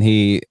taken, and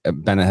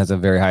Bennett has a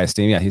very high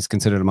esteem. Yeah, he's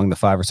considered among the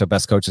 5 or so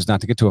best coaches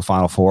not to get to a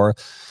Final Four.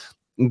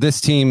 This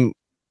team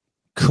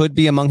could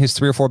be among his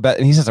 3 or 4 best,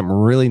 and he's had some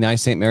really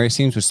nice St. Mary's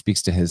teams, which speaks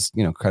to his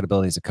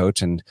credibility as a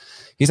coach. And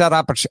he's had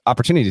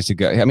opportunities to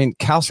go. I mean,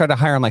 Cal tried to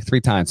hire him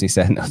 3 times. He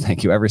said no,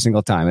 thank you, every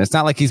single time. And it's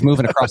not like he's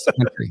moving across the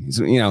country.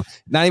 He's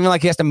not even like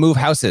he has to move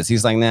houses.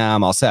 He's like, nah,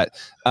 I'm all set.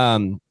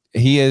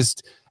 He is,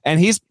 and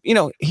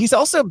he's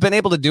also been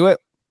able to do it.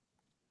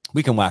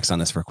 We can wax on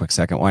this for a quick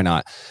second. Why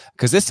not?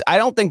 Because I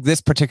don't think this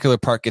particular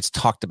part gets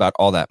talked about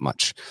all that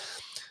much.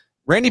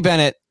 Randy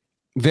Bennett,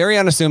 very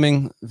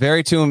unassuming,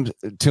 very to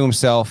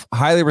himself,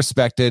 highly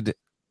respected,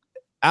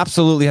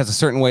 absolutely has a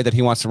certain way that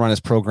he wants to run his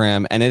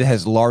program, and it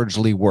has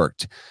largely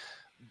worked.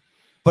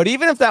 But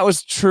even if that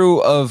was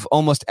true of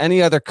almost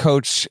any other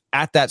coach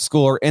at that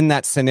school or in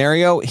that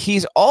scenario,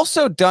 he's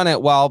also done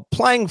it while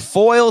playing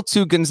foil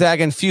to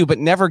Gonzaga and FAU, but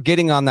never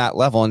getting on that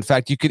level. In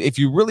fact, if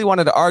you really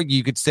wanted to argue,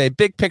 you could say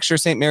big picture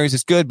St. Mary's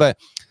is good, but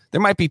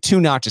there might be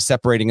 2 notches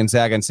separating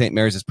Gonzaga and St.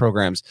 Mary's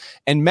programs.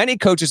 And many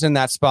coaches in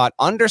that spot,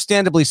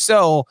 understandably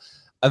so,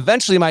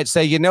 eventually might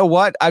say, you know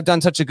what? I've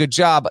done such a good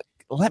job.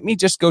 Let me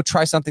just go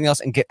try something else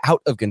and get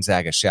out of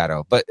Gonzaga's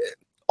shadow. But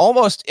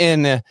almost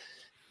in,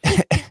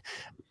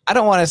 I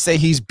don't want to say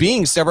he's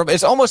being stubborn, but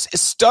it's almost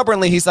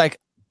stubbornly, he's like,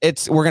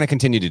 we're going to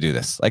continue to do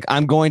this.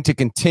 I'm going to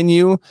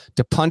continue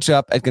to punch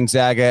up at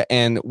Gonzaga,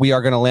 and we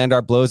are going to land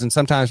our blows, and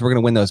sometimes we're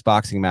going to win those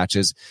boxing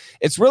matches.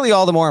 It's really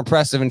all the more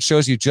impressive and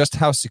shows you just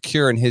how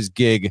secure in his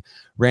gig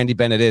Randy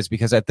Bennett is,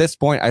 because at this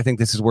point, I think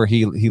this is where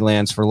he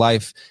lands for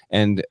life.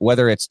 And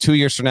whether it's 2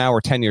 years from now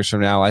or 10 years from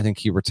now, I think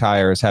he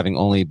retires having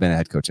only been a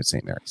head coach at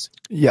St. Mary's.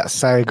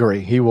 Yes, I agree.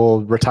 He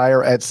will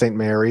retire at St.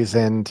 Mary's,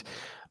 and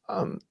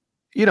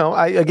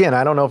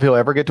I don't know if he'll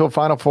ever get to a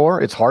Final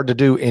Four. It's hard to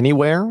do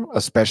anywhere,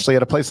 especially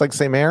at a place like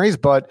St. Mary's,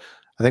 but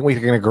I think we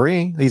can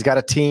agree he's got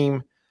a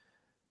team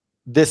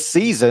this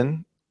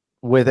season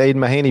with Aiden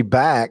Mahaney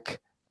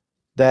back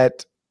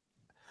that,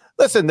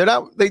 listen,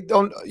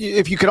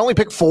 if you can only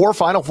pick 4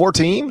 Final Four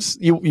teams,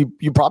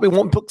 you probably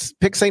won't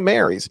pick St.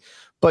 Mary's.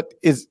 But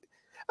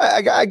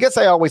I guess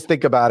I always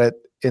think about it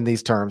in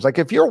these terms.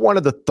 If you're one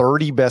of the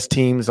 30 best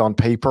teams on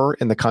paper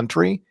in the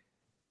country,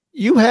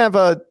 you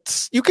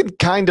can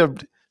kind of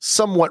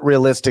somewhat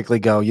realistically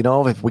go,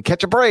 if we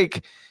catch a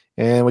break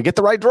and we get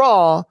the right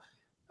draw,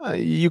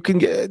 you can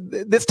get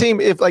this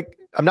team.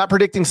 I'm not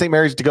predicting St.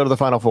 Mary's to go to the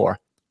Final Four.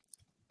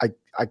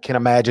 I can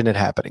imagine it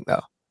happening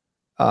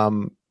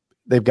though.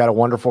 They've got a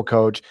wonderful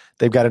coach.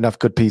 They've got enough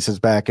good pieces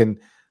back, and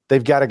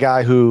they've got a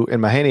guy who in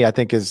Mahaney, I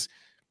think is,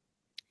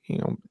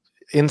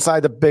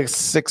 inside the big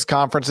 6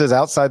 conferences,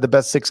 outside the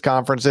best 6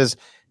 conferences.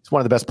 He's one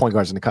of the best point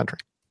guards in the country.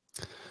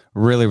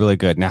 Really, really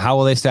good. Now, how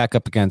will they stack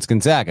up against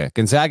Gonzaga?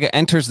 Gonzaga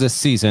enters this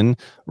season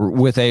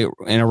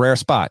in a rare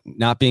spot,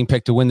 not being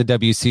picked to win the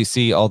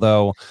WCC,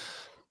 although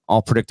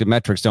all predicted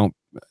metrics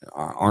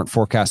aren't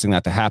forecasting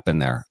that to happen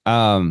there.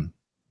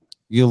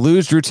 You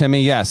lose Drew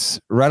Timme. Yes.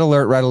 Red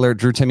alert.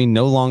 Drew Timme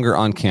no longer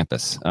on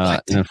campus. An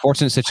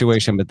unfortunate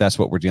situation, but that's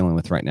what we're dealing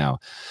with right now.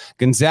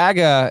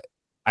 Gonzaga,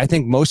 I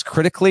think most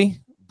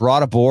critically,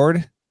 brought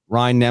aboard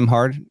Ryan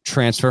Nembhard,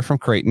 transfer from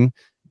Creighton,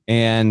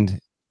 and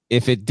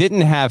if it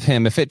didn't have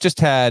him, if it just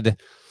had,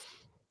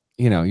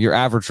 your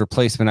average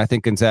replacement, I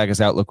think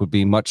Gonzaga's outlook would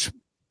be much,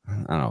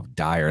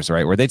 dire is the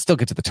right word. They'd still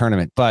get to the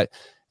tournament, but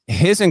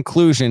his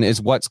inclusion is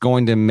what's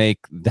going to make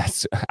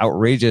that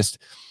outrageous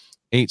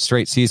 8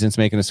 straight seasons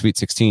making a Sweet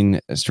 16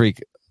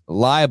 streak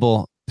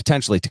liable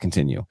potentially to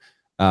continue.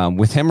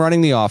 With him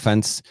running the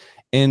offense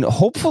and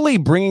hopefully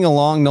bringing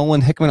along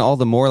Nolan Hickman all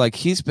the more.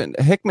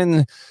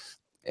 Hickman,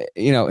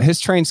 his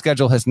train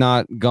schedule has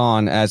not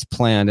gone as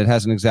planned. It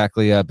hasn't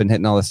exactly been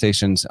hitting all the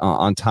stations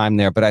on time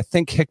there, but I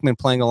think Hickman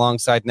playing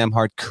alongside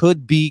Nembhard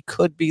could be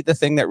the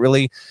thing that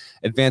really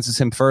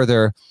advances him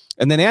further.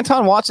 And then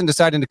Anton Watson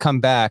deciding to come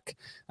back.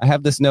 I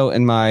have this note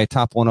in my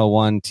top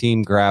 101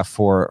 team graph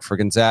for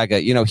Gonzaga.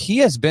 He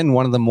has been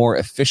one of the more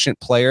efficient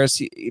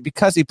players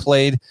because he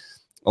played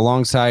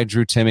alongside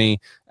Drew Timme,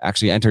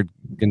 actually entered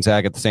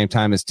Gonzaga at the same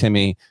time as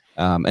Timme,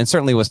 and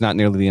certainly was not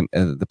nearly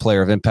the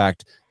player of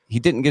impact. He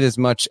didn't get as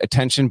much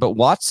attention, but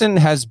Watson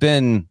has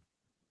been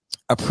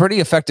a pretty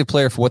effective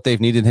player for what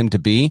they've needed him to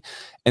be.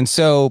 And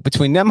so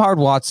between Nembhard,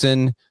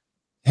 Watson,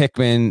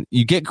 Hickman.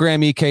 You get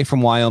Graham Ike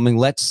from Wyoming.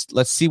 Let's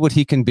see what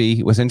he can be.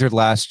 He was injured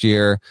last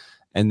year.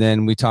 And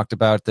then we talked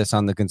about this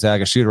on the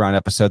Gonzaga shoot-around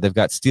episode. They've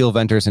got Steel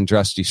Venters and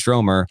Dusty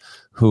Stromer,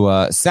 who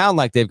sound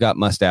like they've got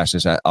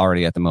mustaches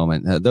already at the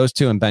moment. Those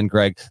two and Ben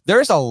Gregg.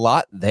 There's a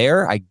lot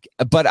there,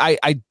 but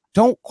I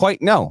don't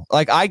quite know.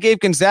 Like, I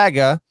gave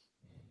Gonzaga,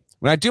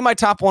 when I do my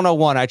top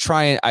 101, I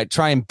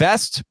try and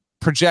best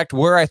project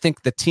where I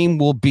think the team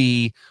will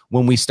be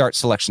when we start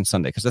Selection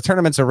Sunday, because the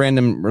tournament's a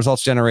random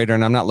results generator,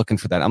 and I'm not looking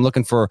for that. I'm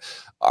looking for,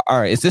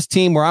 all right, is this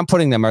team where I'm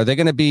putting them, are they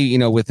going to be,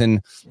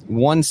 within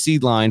one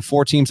seed line,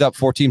 4 teams up,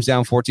 4 teams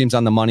down, 4 teams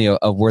on the money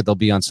of where they'll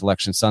be on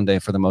Selection Sunday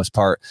for the most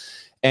part?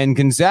 And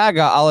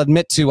Gonzaga, I'll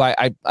admit to,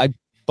 I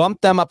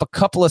bumped them up a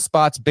couple of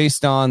spots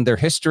based on their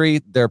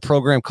history, their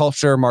program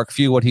culture, Mark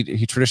Few, what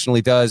he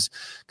traditionally does,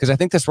 because I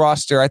think this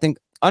roster,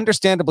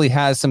 understandably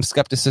has some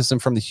skepticism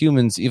from the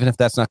humans, even if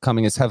that's not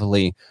coming as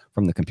heavily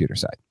from the computer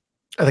side.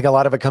 I think a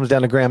lot of it comes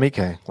down to Graham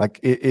Ike. Like,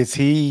 is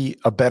he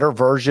a better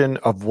version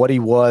of what he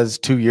was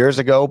 2 years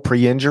ago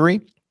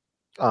pre-injury?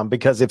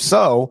 Because if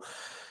so,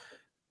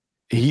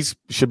 he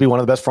should be one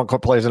of the best front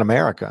court players in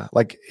America.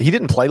 Like, he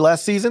didn't play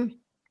last season,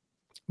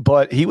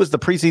 but he was the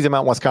preseason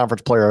Mountain West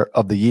Conference Player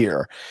of the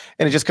Year.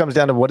 And it just comes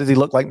down to, what does he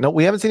look like? No,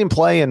 we haven't seen him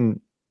play in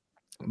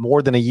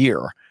more than a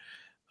year.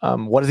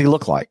 What does he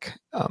look like?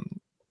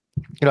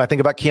 I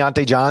think about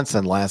Keontae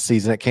Johnson last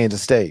season at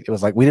Kansas State. It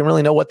was like, we didn't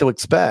really know what to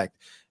expect.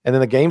 And then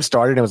the game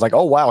started and it was like,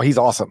 oh, wow, he's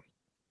awesome.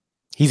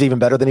 He's even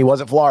better than he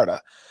was at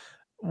Florida.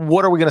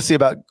 What are we going to say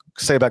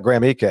about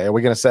Graham Ike? Are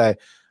we going to say,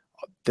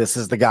 this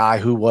is the guy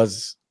who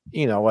was,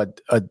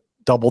 a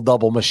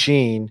double-double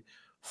machine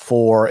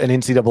for an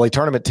NCAA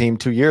tournament team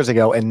 2 years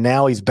ago, and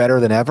now he's better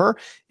than ever?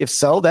 If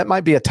so, that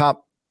might be a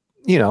top,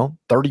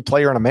 30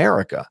 player in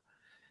America.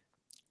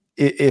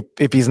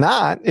 If he's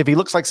not, if he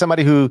looks like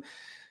somebody who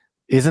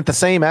isn't the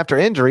same after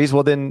injuries,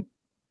 well, then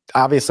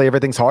obviously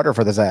everything's harder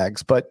for the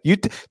Zags. But you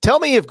tell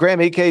me if Graham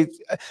Ike is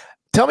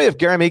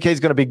going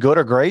to be good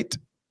or great,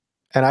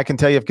 and I can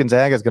tell you if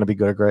Gonzaga is going to be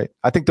good or great.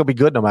 I think they'll be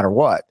good no matter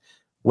what.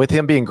 With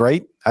him being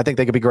great, I think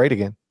they could be great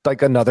again,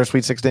 like another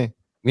Sweet 16.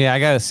 Yeah, I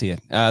got to see it.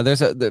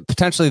 There's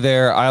potentially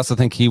there. I also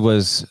think he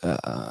was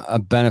a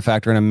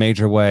benefactor in a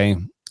major way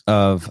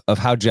of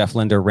how Jeff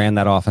Linder ran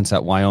that offense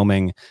at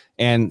Wyoming.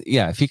 And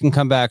yeah, if he can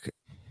come back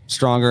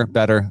stronger,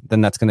 better,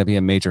 then that's going to be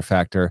a major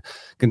factor.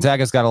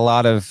 Gonzaga's got a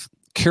lot of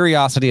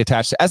curiosity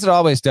attached, as it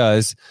always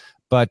does,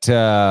 but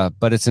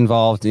it's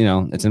involved.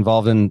 It's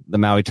involved in the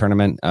Maui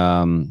tournament.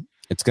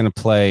 It's going to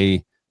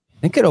play.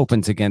 I think it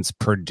opens against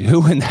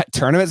Purdue in that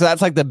tournament. So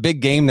that's like the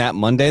big game that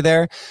Monday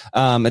there.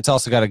 It's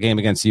also got a game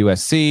against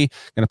USC,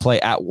 going to play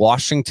at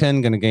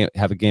Washington, going to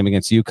have a game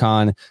against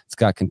UConn. It's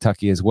got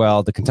Kentucky as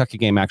well. The Kentucky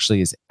game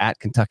actually is at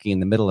Kentucky in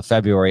the middle of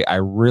February. I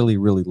really,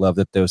 really love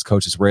that those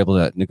coaches were able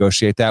to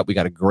negotiate that. We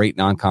got a great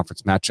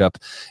non-conference matchup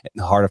in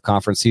the heart of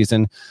conference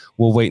season.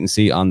 We'll wait and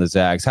see on the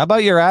Zags. How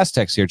about your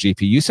Aztecs here,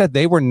 GP? You said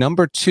they were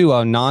number 2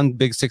 on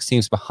non-Big Six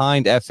teams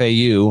behind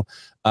FAU.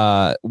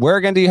 Where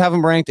again do you have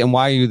them ranked, and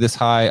why are you this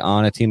high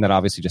on a team that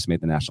obviously just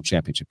made the national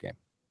championship game?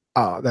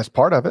 That's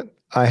part of it.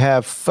 I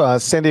have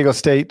San Diego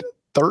State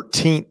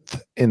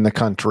 13th in the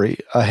country,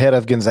 ahead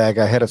of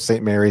Gonzaga, ahead of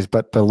St. Mary's,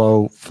 but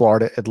below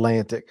Florida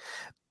Atlantic.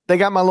 They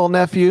got my little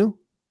nephew,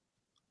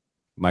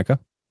 Micah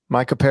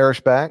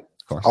Parrish, back.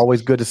 Of course.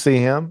 Always good to see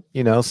him,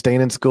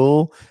 staying in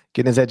school,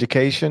 getting his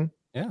education.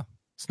 Yeah.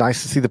 It's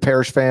nice to see the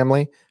Parrish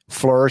family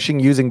flourishing,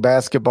 using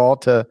basketball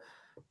to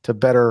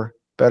better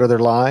their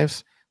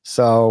lives.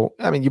 So,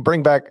 you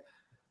bring back,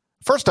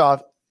 first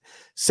off,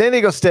 San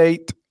Diego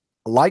State,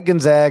 like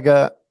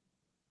Gonzaga,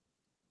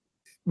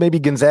 maybe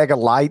Gonzaga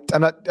light.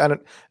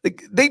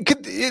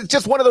 It's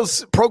just one of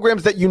those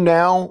programs that you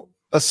now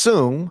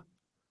assume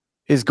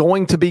is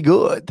going to be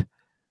good,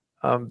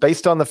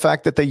 based on the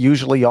fact that they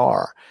usually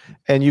are.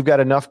 And you've got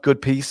enough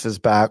good pieces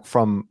back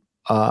from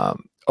a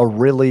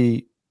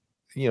really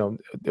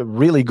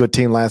good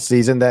team last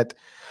season that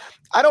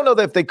I don't know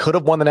that if they could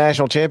have won the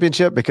national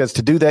championship, because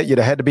to do that, you'd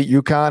have had to beat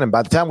UConn. And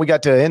by the time we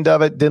got to the end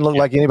of it, didn't look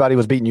like anybody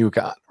was beating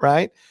UConn,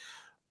 right?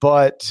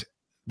 But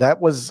that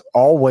was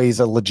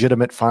always a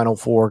legitimate Final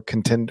Four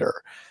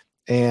contender.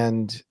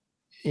 And,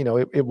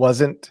 it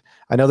wasn't,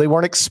 I know they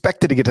weren't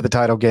expected to get to the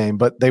title game,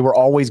 but they were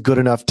always good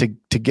enough to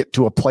get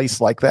to a place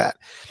like that.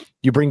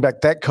 You bring back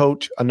that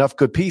coach, enough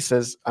good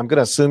pieces, I'm going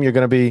to assume you're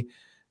going to be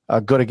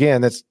good again.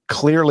 That's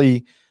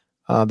clearly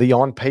the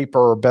on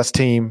paper best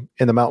team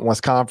in the Mountain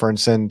West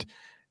Conference.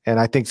 And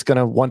I think it's going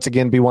to once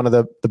again be one of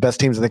the best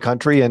teams in the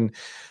country. And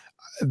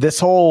this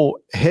whole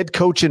head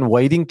coach in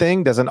waiting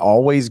thing doesn't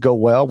always go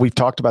well. We've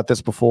talked about this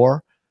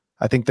before.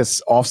 I think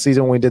this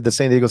offseason when we did the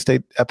San Diego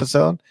State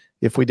episode,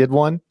 if we did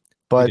one,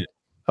 but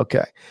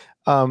okay.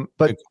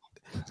 But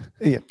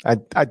yeah,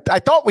 I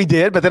thought we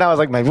did, but then I was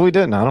like, maybe we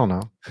didn't. I don't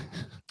know.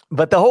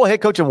 But the whole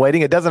head coach in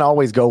waiting, it doesn't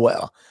always go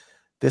well.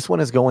 This one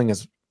is going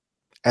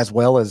as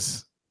well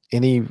as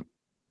any.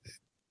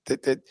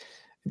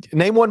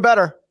 Name one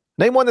better.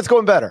 Name one that's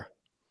going better.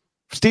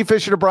 Steve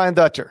Fisher to Brian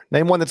Dutcher.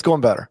 Name one that's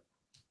going better.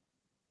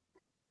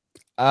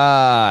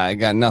 I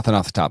got nothing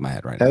off the top of my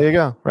head right now. There you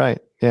go. Right.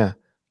 Yeah.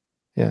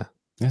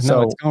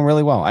 No, it's going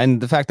really well. And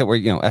the fact that we're,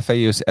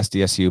 FAU,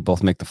 SDSU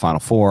both make the Final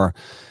Four,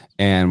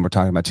 and we're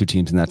talking about two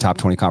teams in that top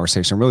 20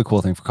 conversation. Really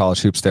cool thing for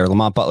college hoops there.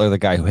 Lamont Butler, the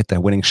guy who hit the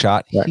winning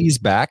shot, he's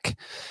back,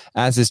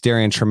 as is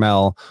Darian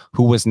Trammell,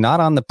 who was not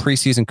on the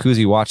preseason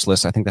Kuzi watch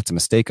list. I think that's a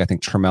mistake. I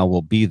think Trammell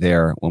will be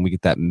there when we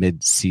get that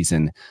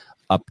mid-season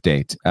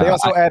update. They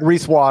also add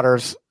Reese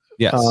Waters.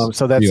 Yes.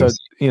 So that's a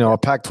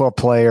Pac-12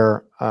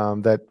 player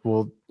that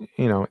will,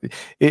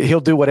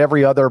 he'll do what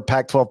every other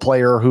Pac-12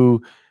 player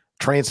who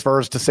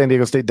transfers to San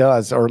Diego State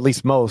does, or at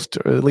least most,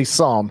 or at least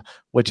some,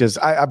 which is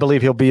I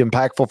believe he'll be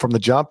impactful from the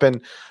jump,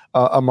 and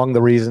among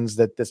the reasons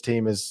that this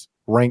team is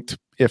ranked,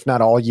 if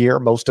not all year,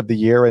 most of the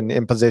year, and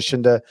in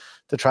position to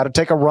try to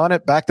take a run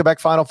at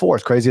back-to-back Final Four,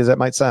 as crazy as that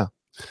might sound.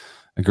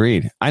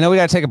 Agreed. I know we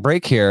got to take a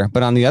break here,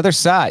 but on the other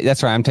side,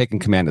 that's right, I'm taking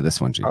command of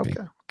this one, GP.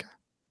 Okay.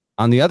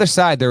 On the other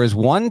side, there is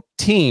one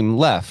team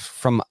left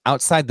from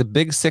outside the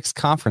Big Six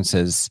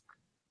conferences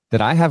that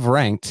I have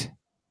ranked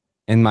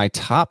in my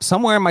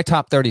somewhere in my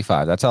top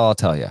 35. That's all I'll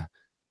tell you.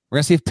 We're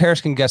going to see if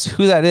Parrish can guess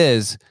who that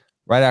is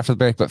right after the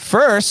break. But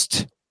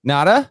first,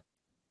 Nada,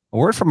 a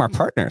word from our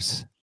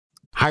partners.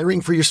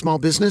 Hiring for your small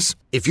business?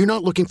 If you're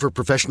not looking for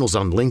professionals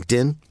on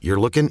LinkedIn, you're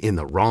looking in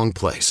the wrong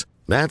place.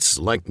 That's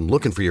like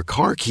looking for your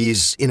car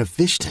keys in a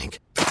fish tank.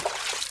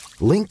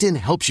 LinkedIn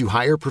helps you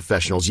hire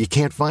professionals you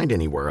can't find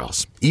anywhere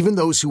else, even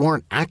those who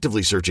aren't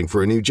actively searching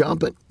for a new job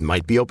but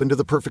might be open to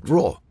the perfect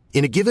role.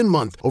 In a given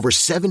month, over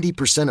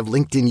 70% of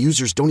LinkedIn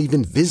users don't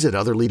even visit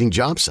other leading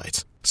job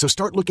sites. So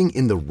start looking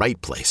in the right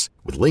place.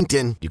 With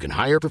LinkedIn, you can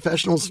hire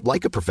professionals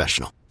like a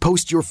professional.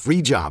 Post your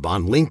free job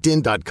on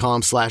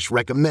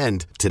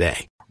linkedin.com/recommend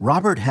today.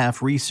 Robert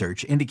Half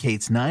research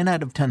indicates 9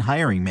 out of 10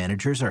 hiring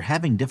managers are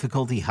having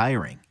difficulty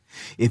hiring.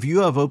 If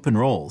you have open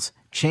roles,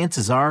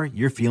 chances are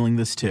you're feeling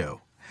this too.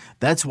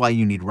 That's why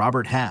you need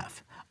Robert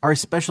Half. Our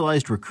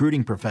specialized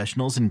recruiting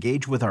professionals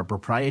engage with our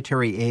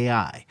proprietary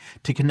AI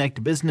to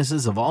connect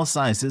businesses of all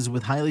sizes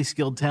with highly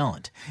skilled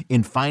talent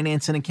in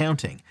finance and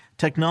accounting,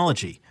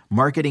 technology,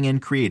 marketing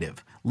and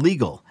creative,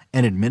 legal,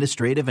 and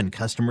administrative and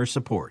customer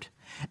support.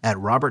 At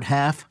Robert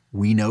Half,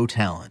 we know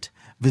talent.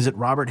 Visit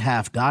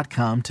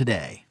roberthalf.com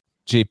today.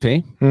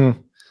 GP,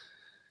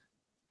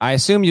 I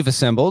assume you've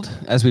assembled,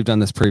 as we've done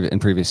this in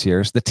previous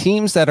years, the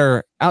teams that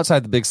are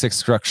outside the Big Six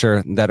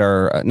structure that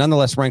are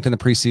nonetheless ranked in the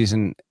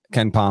preseason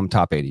Ken Palm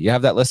top 80. You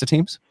have that list of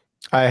teams?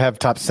 I have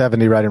top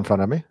 70 right in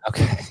front of me.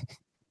 Okay.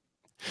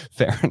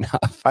 Fair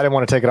enough. I didn't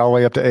want to take it all the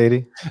way up to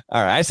 80.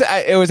 All right.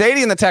 It was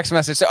 80 in the text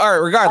message. So, all right,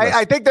 regardless.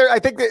 I think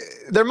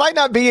there might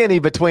not be any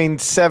between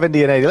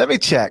 70 and 80. Let me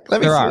check.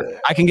 There are.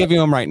 I can give you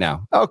them right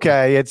now.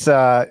 Okay. It's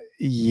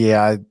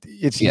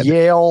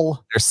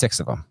Yale. There's 6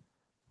 of them.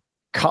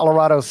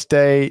 Colorado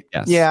State.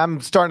 Yes. Yeah,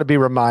 I'm starting to be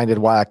reminded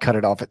why I cut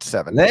it off at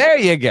 7. There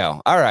you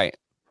go. All right.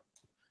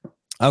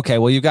 Okay,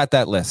 well, you got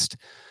that list.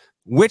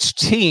 Which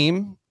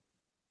team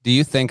do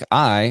you think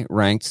I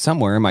ranked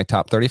somewhere in my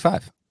top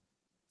 35?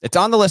 It's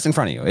on the list in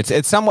front of you. It's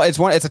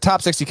a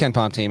top 60 Ken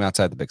Palm team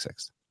outside the Big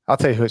Six. I'll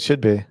tell you who it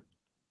should be.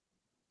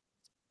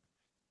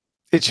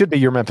 It should be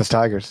your Memphis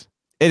Tigers.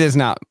 It is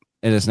not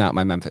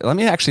my Memphis. Let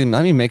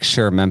me make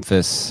sure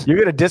Memphis. You're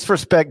going to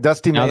disrespect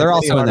Dusty. No, they're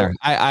also in there.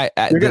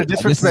 You're going to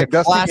disrespect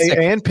Dusty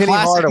and Penny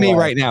Hardaway. Hardaway. Me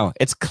right now.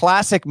 It's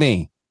classic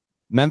me.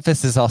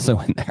 Memphis is also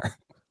in there.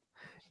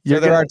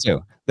 There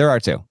are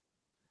two.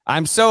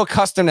 I'm so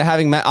accustomed to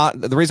having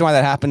the reason why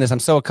that happened is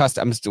I'm so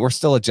accustomed. We're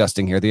still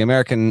adjusting here. The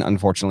American,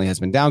 unfortunately, has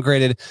been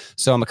downgraded.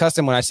 So I'm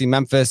accustomed when I see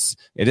Memphis.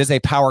 It is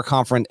a power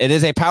conference. It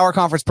is a power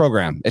conference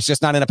program. It's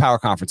just not in a power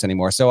conference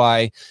anymore. So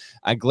I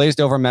glazed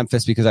over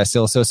Memphis because I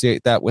still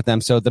associate that with them.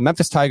 So the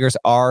Memphis Tigers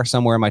are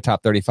somewhere in my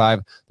top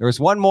 35. There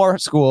is one more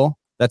school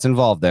that's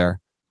involved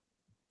there.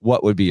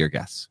 What would be your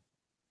guess?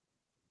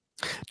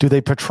 Do they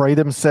portray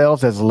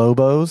themselves as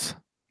Lobos?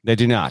 They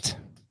do not.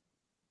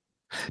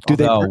 We're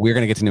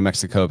going to get to New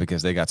Mexico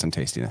because they got some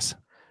tastiness.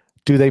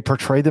 Do they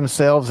portray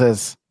themselves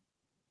as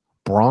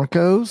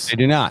Broncos? They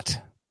do not.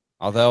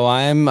 Although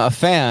I'm a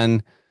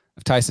fan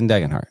of Tyson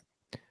Degenhart.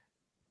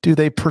 Do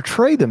they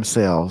portray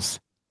themselves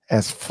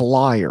as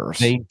Flyers?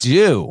 They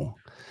do.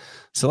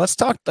 So let's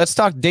talk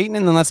Dayton,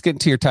 and then let's get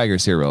into your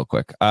Tigers here real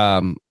quick.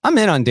 I'm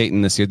in on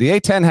Dayton this year. The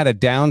A-10 had a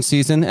down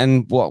season,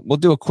 and we'll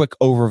do a quick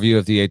overview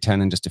of the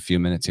A-10 in just a few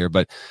minutes here.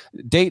 But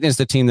Dayton is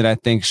the team that I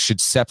think should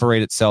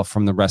separate itself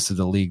from the rest of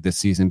the league this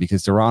season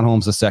because Deron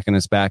Holmes II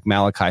is back.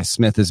 Malachi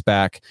Smith is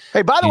back.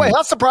 Hey, by the way,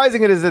 how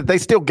surprising it is that they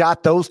still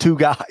got those two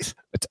guys.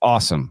 It's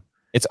awesome.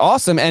 It's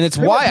awesome, and it's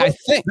why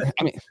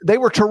they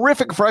were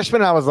terrific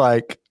freshmen. I was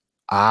like,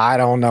 I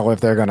don't know if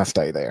they're going to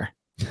stay there.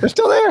 They're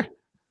still there.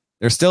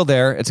 They're still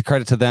there. It's a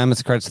credit to them.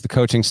 It's a credit to the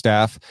coaching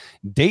staff.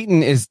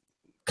 Dayton is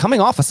coming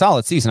off a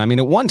solid season. I mean,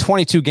 it won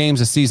 22 games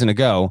a season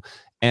ago,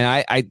 and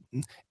I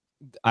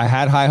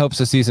had high hopes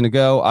a season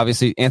ago.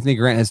 Obviously, Anthony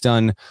Grant has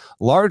done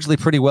largely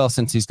pretty well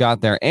since he's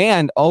got there.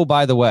 And, oh,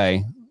 by the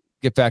way,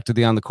 get back to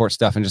the on-the-court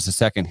stuff in just a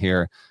second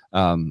here.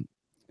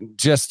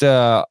 Just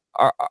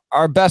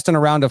our best and a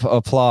round of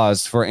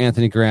applause for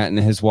Anthony Grant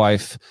and his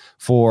wife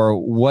for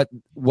what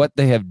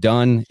they have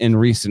done in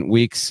recent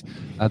weeks.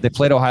 They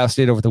played Ohio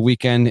State over the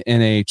weekend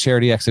in a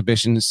charity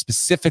exhibition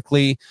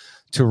specifically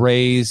to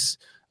raise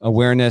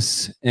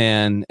awareness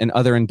and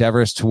other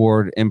endeavors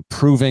toward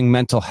improving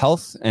mental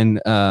health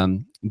and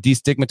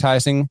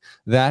destigmatizing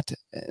that.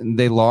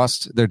 They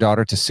lost their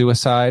daughter to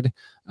suicide.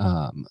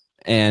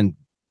 And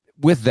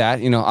with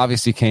that,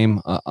 obviously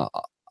came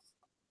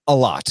a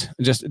lot,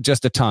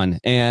 just a ton.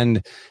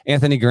 And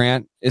Anthony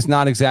Grant is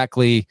not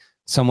exactly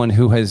someone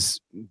who has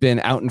been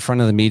out in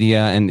front of the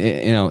media and,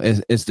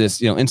 is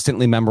this,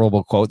 instantly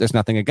memorable quote. There's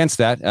nothing against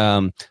that.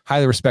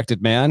 Highly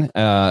respected man,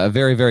 a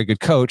very, very good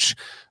coach,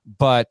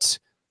 but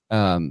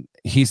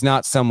he's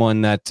not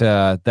someone that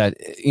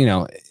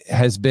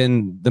has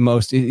been the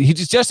most, he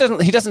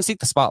doesn't seek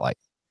the spotlight.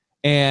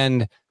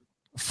 And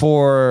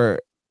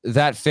for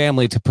that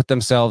family to put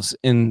themselves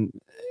in,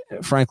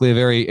 frankly, a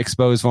very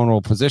exposed,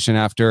 vulnerable position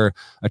after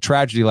a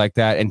tragedy like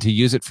that, and to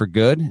use it for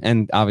good,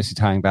 and obviously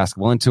tying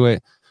basketball into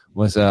it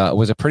was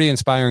a pretty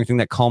inspiring thing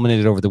that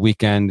culminated over the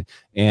weekend.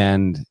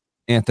 And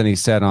Anthony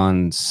said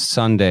on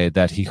Sunday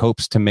that he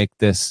hopes to make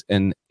this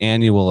an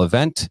annual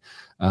event.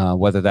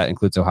 Whether that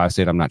includes Ohio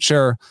State, I'm not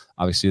sure.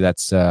 Obviously,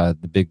 that's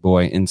the big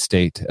boy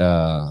in-state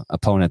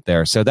opponent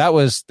there. So that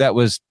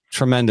was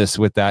tremendous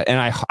with that.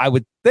 And I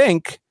would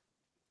think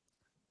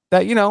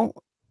that,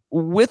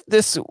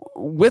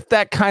 with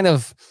that kind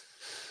of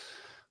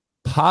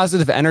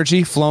positive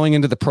energy flowing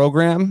into the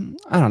program,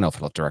 I don't know if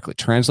it'll directly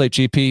translate,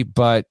 GP,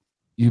 but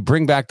you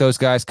bring back those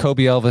guys.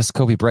 Kobe Elvis,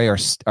 Kobe Bray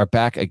are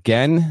back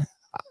again.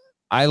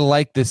 I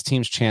like this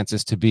team's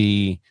chances to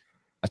be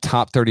a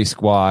top 30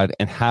 squad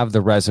and have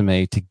the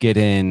resume to get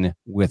in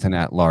with an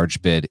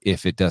at-large bid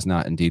if it does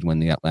not indeed win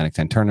the Atlantic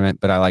 10 tournament,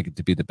 but I like it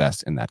to be the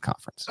best in that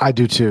conference. I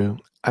do too.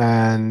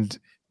 And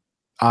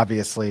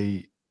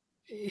obviously,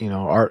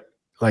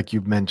 like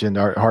you mentioned,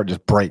 our heart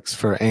just breaks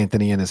for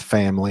Anthony and his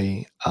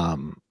family.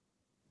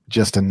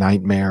 Just a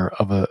nightmare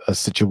of a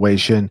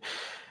situation.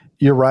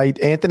 You're right.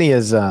 Anthony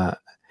is,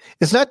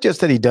 it's not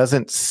just that he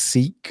doesn't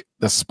seek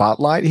the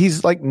spotlight.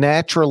 He's like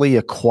naturally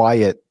a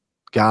quiet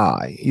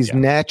guy. He's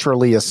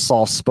naturally a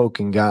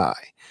soft-spoken guy.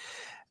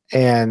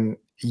 And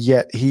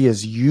yet he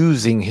is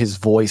using his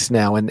voice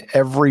now in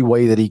every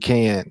way that he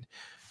can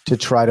to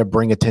try to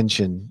bring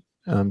attention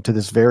to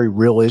this very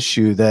real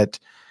issue that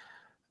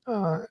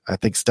I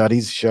think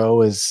studies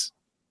show is,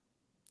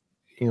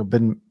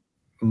 been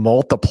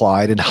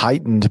multiplied and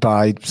heightened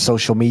by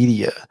social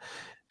media.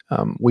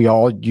 We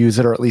all use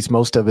it, or at least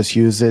most of us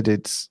use it.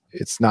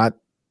 It's not,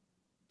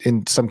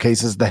 in some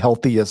cases, the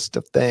healthiest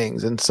of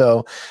things. And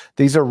so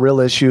these are real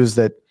issues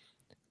that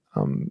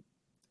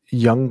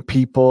young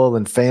people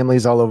and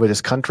families all over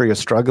this country are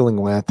struggling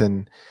with.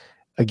 And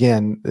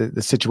again,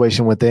 the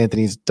situation with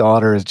Anthony's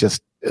daughter is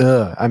just,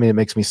 it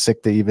makes me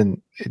sick to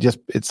even,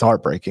 it's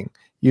heartbreaking.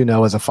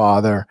 As a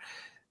father,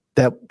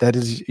 that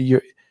is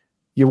your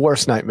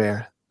worst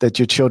nightmare, that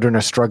your children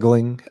are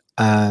struggling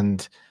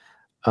and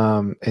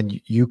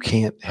you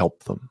can't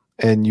help them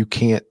and you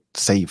can't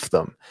save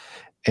them.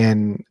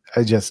 And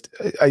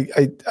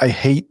I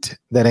hate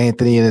that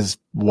Anthony and his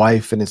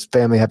wife and his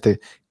family have to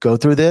go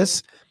through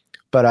this,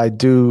 but I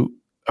do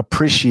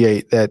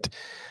appreciate that,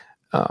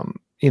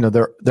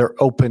 they're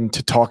open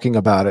to talking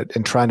about it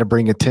and trying to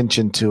bring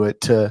attention to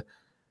it to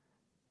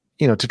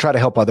try to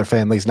help other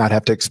families not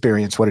have to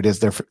experience what it is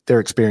they're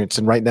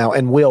experiencing right now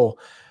and will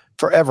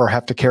forever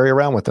have to carry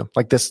around with them.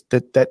 Like this,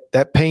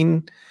 that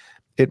pain,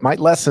 it might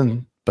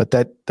lessen, but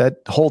that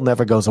hole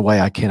never goes away.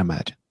 I can't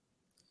imagine.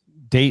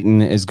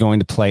 Dayton is going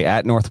to play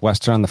at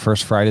Northwestern on the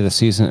first Friday of the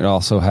season. It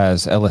also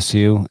has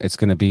LSU. It's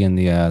going to be in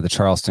the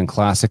Charleston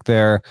Classic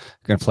there.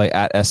 They're going to play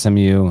at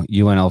SMU,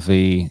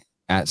 UNLV,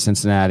 at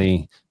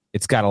Cincinnati.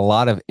 It's got a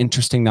lot of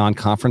interesting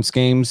non-conference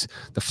games.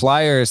 The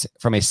Flyers,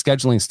 from a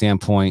scheduling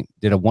standpoint,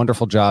 did a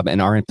wonderful job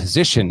and are in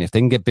position, if they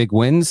can get big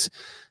wins,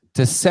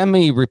 to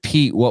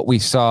semi-repeat what we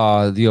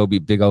saw the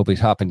Big Obi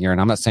Toppin year. And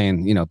I'm not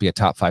saying, be a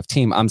top 5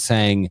 team. I'm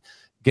saying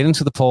get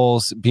into the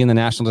polls, be in the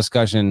national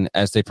discussion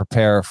as they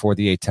prepare for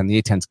the A-10. The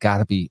A-10's got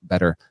to be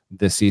better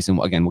this season.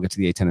 Again, we'll get to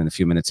the A-10 in a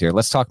few minutes here.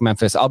 Let's talk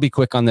Memphis. I'll be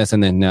quick on this,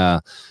 and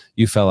then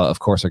you fella, of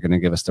course, are going to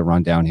give us the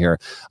rundown here.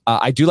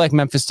 I do like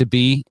Memphis to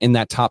be in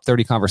that top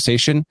 30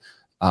 conversation,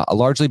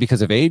 largely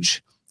because of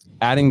age.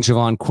 Adding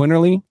Javon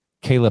Quinterly,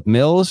 Caleb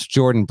Mills,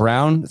 Jordan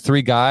Brown,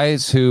 3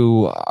 guys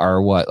who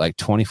are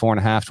 24 and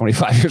a half,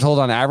 25 years old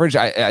on average.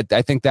 I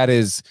think that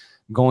is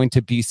going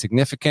to be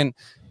significant.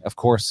 Of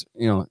course,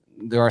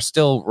 there are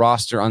still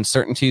roster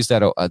uncertainties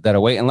that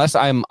await. Unless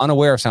I'm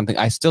unaware of something,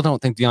 I still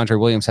don't think DeAndre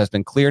Williams has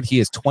been cleared. He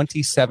is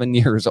 27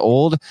 years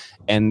old,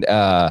 and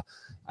I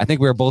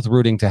think we were both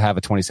rooting to have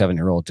a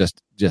 27-year-old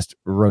just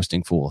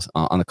roasting fools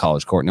on the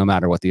college court, no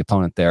matter what the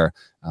opponent there.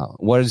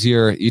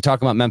 You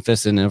talk about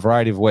Memphis in a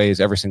variety of ways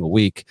every single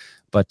week,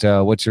 but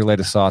what's your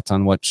latest thoughts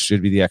on what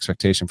should be the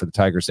expectation for the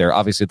Tigers there?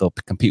 Obviously, they'll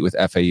compete with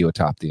FAU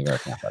atop the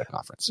American Athletic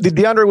Conference. The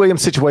DeAndre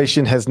Williams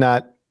situation has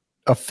not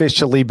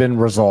officially been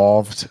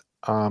resolved.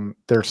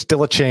 There's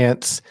still a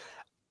chance.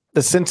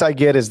 the sense I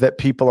get is that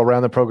people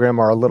around the program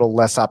are a little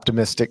less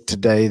optimistic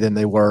today than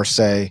they were,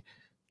 say,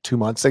 2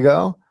 months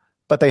ago,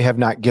 but they have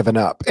not given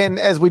up. And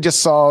as we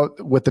just saw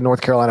with the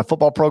North Carolina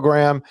football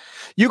program,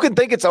 you can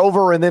think it's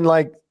over and then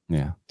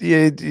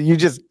you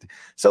just,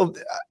 so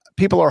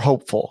people are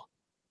hopeful,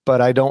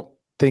 but I don't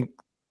think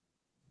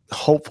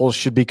hopeful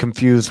should be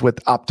confused with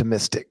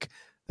optimistic.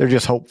 They're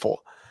just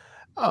hopeful.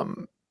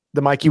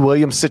 The Mikey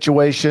Williams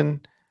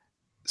situation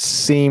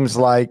seems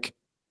like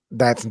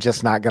that's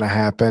just not going to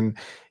happen.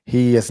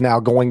 He is now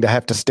going to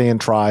have to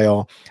stand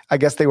trial. I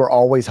guess they were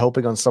always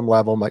hoping on some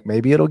level, like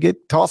maybe it'll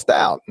get tossed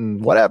out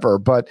and whatever,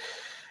 but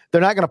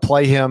they're not going to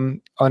play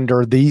him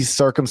under these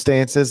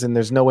circumstances. And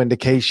there's no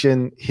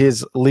indication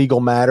his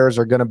legal matters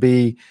are going to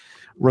be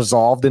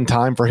resolved in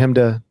time for him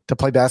to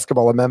play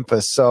basketball in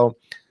Memphis. So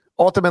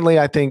ultimately,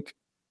 I think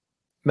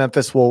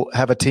Memphis will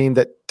have a team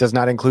that does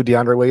not include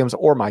DeAndre Williams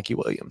or Mikey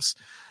Williams.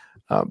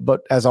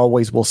 But as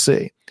always, we'll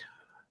see.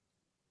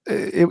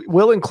 It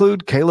will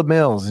include Caleb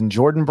Mills and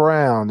Jordan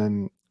Brown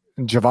and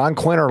Javon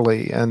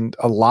Quinterly and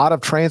a lot of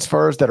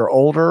transfers that are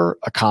older,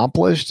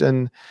 accomplished,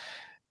 and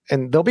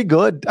they'll be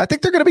good. I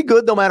think they're going to be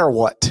good no matter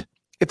what.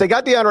 If they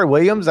got DeAndre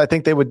Williams, I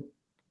think they would.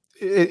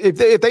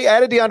 If they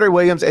added DeAndre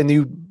Williams and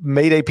you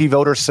made AP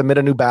voters submit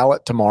a new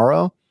ballot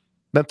tomorrow,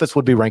 Memphis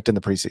would be ranked in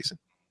the preseason.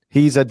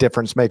 He's a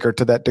difference maker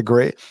to that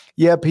degree.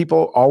 Yeah,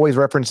 people always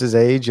reference his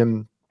age,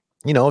 and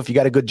if you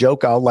got a good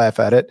joke, I'll laugh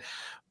at it.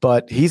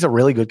 But he's a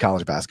really good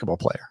college basketball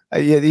player.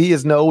 He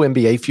has no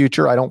NBA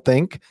future, I don't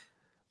think.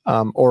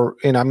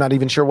 And I'm not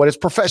even sure what his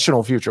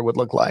professional future would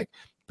look like.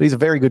 But he's a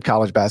very good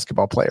college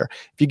basketball player.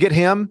 If you get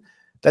him,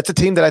 that's a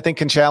team that I think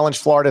can challenge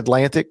Florida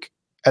Atlantic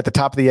at the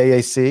top of the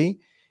AAC.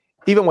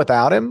 Even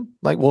without him,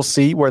 we'll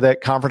see where that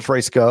conference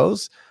race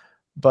goes.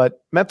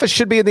 But Memphis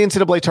should be in the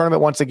NCAA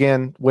tournament once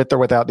again, with or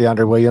without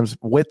DeAndre Williams.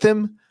 With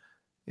him,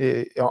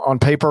 on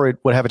paper, it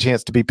would have a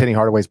chance to be Penny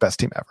Hardaway's best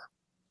team ever.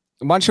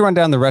 Why don't you run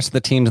down the rest of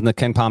the teams in the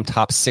KenPom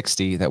top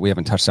 60 that we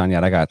haven't touched on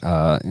yet? I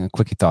got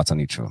quickie thoughts on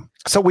each of them.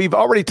 So we've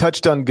already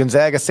touched on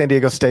Gonzaga, San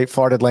Diego State,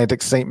 Florida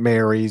Atlantic, St.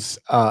 Mary's,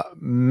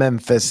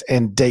 Memphis,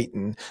 and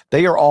Dayton.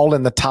 They are all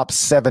in the top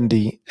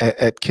 70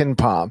 at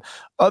KenPom.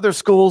 Other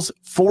schools,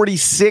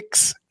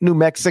 46, New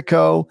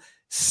Mexico,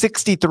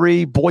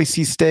 63,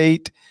 Boise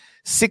State,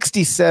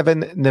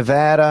 67,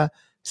 Nevada,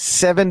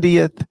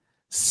 70th,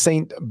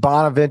 St.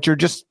 Bonaventure.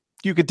 Just,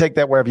 you could take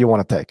that wherever you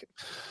want to take it.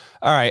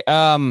 All right.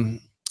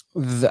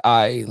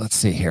 Let's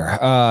see here.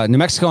 New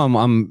Mexico,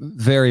 I'm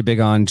very big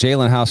on.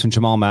 Jalen House and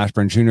Jamal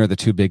Mashburn Jr. are the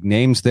two big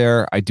names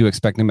there. I do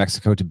expect New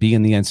Mexico to be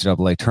in the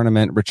NCAA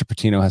tournament. Richard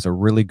Pitino has a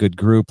really good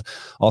group.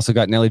 Also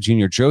got Nelly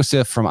Jr.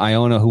 Joseph from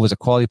Iona, who was a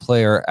quality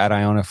player at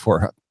Iona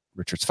for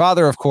Richard's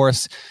father, of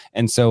course.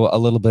 And so a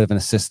little bit of an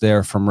assist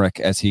there from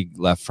Rick as he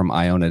left from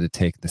Iona to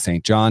take the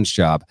St. John's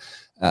job.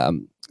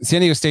 San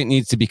Diego State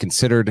needs to be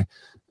considered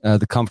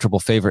the comfortable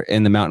favorite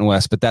in the Mountain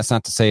West, but that's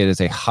not to say it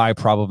is a high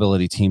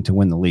probability team to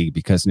win the league,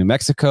 because New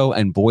Mexico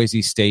and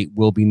Boise State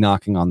will be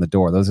knocking on the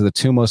door. Those are the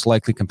two most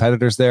likely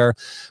competitors there.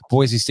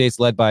 Boise State's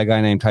led by a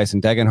guy named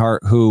Tyson Degenhart,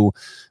 who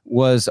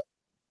was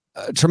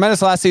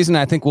tremendous last season.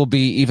 I think will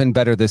be even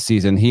better this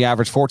season. He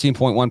averaged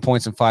 14.1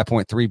 points and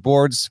 5.3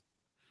 boards.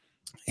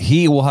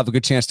 He will have a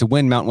good chance to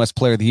win Mountain West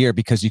Player of the Year,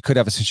 because you could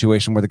have a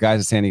situation where the guys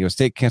at San Diego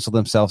State cancel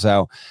themselves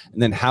out,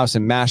 and then House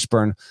and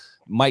Mashburn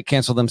might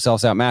cancel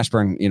themselves out.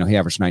 Mashburn, he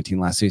averaged 19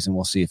 last season.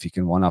 We'll see if he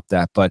can one-up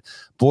that. But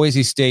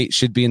Boise State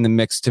should be in the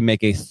mix to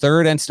make a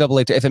third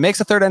NCAA. If it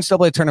makes a third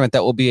NCAA tournament,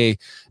 that will be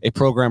a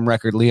program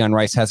record. Leon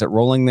Rice has it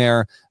rolling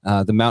there.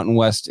 The Mountain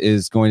West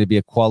is going to be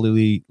a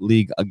quality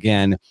league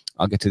again.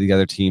 I'll get to the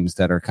other teams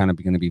that are kind of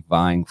going to be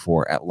vying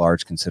for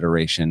at-large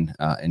consideration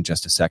in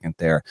just a second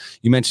there.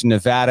 You mentioned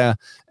Nevada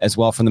as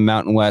well from the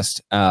Mountain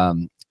West.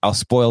 I'll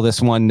spoil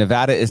this one.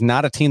 Nevada is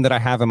not a team that I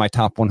have in my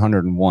top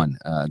 101.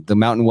 The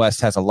Mountain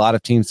West has a lot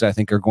of teams that I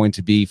think are going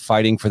to be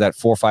fighting for that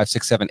 4, 5,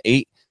 6, 7,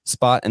 8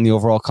 spot in the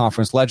overall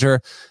conference ledger.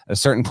 At a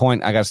certain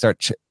point, I got to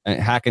start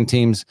hacking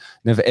teams.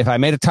 If I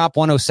made a top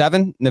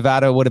 107,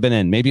 Nevada would have been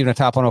in, maybe even a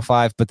top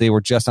 105, but they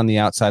were just on the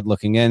outside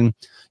looking in.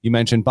 You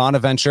mentioned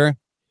Bonaventure.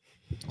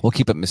 We'll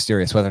keep it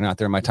mysterious whether or not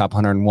they're in my top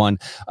 101.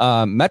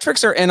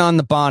 Metrics are in on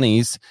the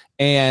Bonnies,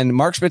 and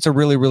Mark Schmidt's a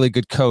really, really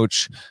good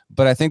coach,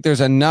 but I think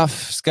there's enough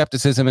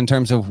skepticism in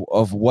terms of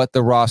what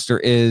the roster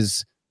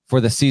is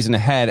for the season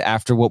ahead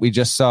after what we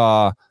just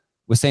saw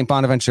with St.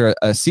 Bonaventure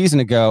a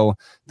season ago.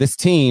 This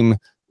team,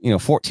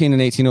 14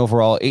 and 18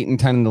 overall, 8 and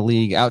 10 in the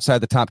league, outside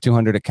the top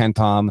 200 at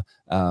KenPom.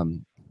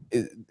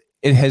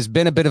 It has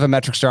been a bit of a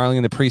metric darling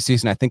in the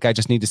preseason. I think I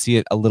just need to see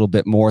it a little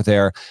bit more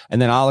there.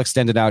 And then I'll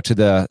extend it out to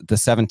the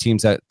 7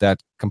 teams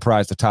that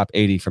comprise the top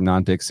 80 from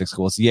non-Big Six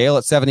schools. Yale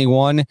at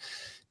 71,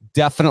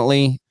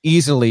 definitely,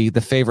 easily the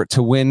favorite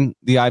to win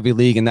the Ivy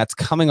League, and that's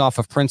coming off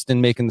of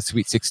Princeton making the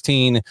Sweet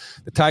 16.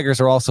 The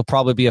Tigers are also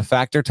probably be a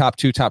factor, top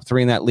 2, top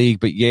 3 in that league,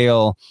 but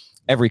Yale,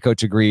 every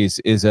coach agrees,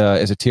 is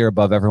a tier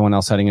above everyone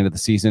else heading into the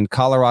season.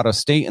 Colorado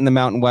State in the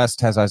Mountain West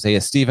has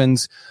Isaiah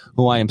Stevens,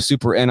 who I am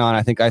super in on.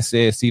 I think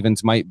Isaiah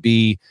Stevens might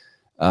be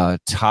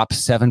top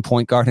 7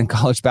 point guard in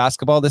college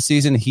basketball this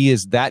season. He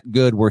is that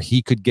good where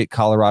he could get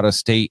Colorado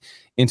State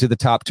into the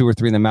top 2 or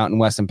 3 in the Mountain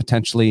West and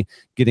potentially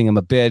getting him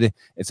a bid.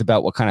 It's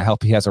about what kind of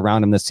help he has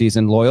around him this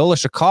season. Loyola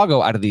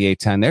Chicago out of the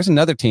A-10. There's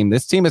another team.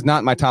 This team is not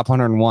in my top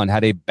 101,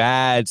 had a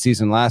bad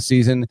season last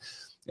season.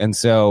 And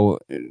so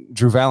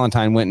Drew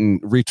Valentine went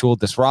and retooled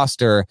this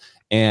roster.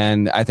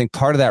 And I think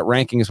part of that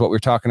ranking is what we were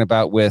talking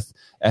about with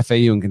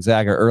FAU and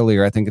Gonzaga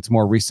earlier. I think it's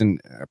more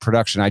recent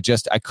production. I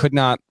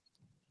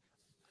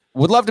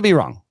would love to be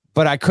wrong,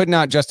 but I could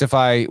not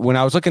justify when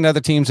I was looking at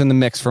other teams in the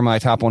mix for my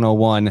top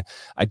 101.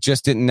 I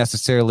just didn't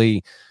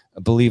necessarily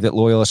believe that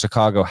Loyola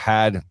Chicago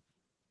had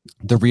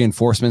the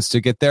reinforcements to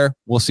get there.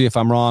 We'll see if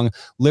I'm wrong.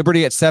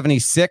 Liberty at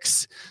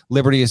 76.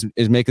 Liberty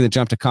is making the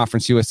jump to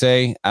Conference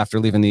USA after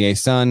leaving the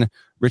A-Sun.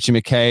 Richie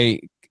McKay,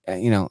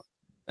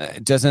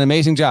 does an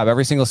amazing job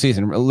every single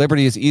season.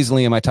 Liberty is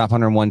easily in my top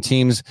 101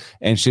 teams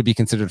and should be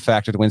considered a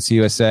factor to win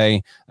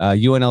CUSA.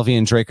 UNLV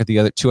and Drake are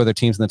the two other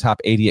teams in the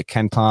top 80 at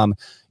Ken Pom.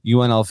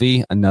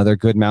 UNLV, another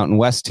good Mountain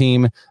West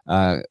team.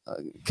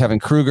 Kevin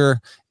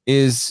Kruger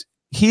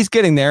he's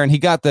getting there, and he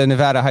got the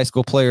Nevada High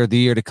School Player of the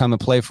Year to come and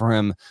play for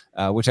him,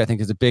 which I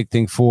think is a big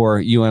thing for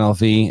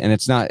UNLV. And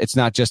it's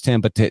not just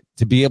him, but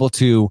to be able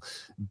to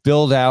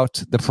build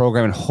out the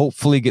program and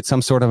hopefully get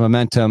some sort of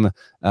momentum.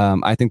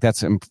 I think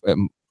it's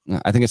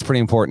pretty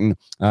important.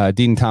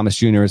 Dean Thomas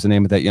Jr. is the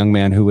name of that young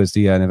man who was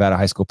the Nevada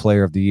High School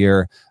Player of the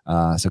Year.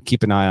 So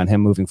keep an eye on him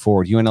moving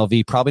forward.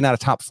 UNLV, probably not a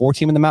top 4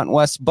 team in the Mountain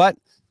West, but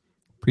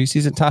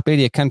preseason top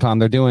 80 at Ken Pom.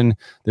 They're doing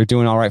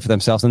all right for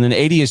themselves. And then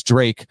 80 is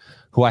Drake,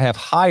 who I have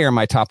higher in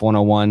my top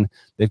 101.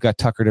 They've got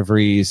Tucker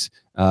DeVries.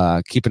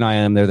 Keep an eye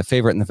on them. They're the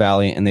favorite in the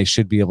Valley, and they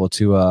should be able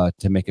to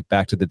make it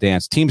back to the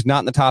dance. Teams not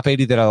in the top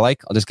 80 that I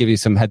like. I'll just give you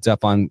some heads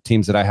up on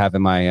teams that I have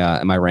in my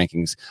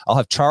rankings. I'll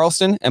have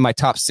Charleston in my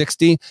top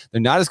 60. They're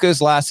not as good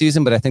as last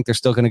season, but I think they're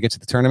still going to get to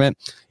the tournament.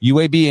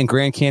 UAB and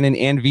Grand Canyon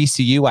and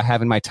VCU I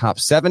have in my top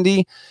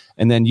 70,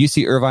 and then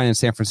UC Irvine and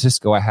San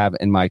Francisco I have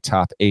in my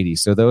top 80.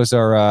 So those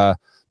are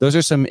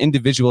some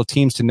individual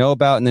teams to know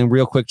about. And then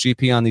real quick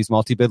GP on these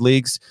multi-bid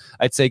leagues.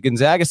 I'd say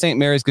Gonzaga, St.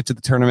 Mary's get to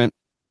the tournament.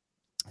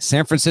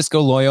 San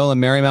Francisco, Loyola,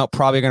 Marymount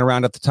probably going to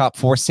round up the top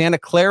 4. Santa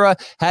Clara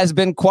has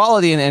been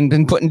quality and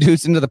been putting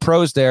dudes into the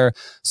pros there.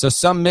 So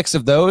some mix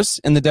of those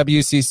in the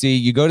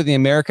WCC. You go to the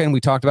American. We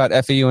talked about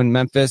FAU and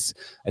Memphis.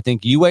 I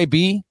think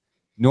UAB,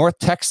 North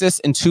Texas,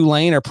 and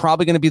Tulane are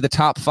probably going to be the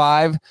top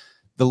 5.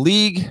 The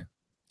league,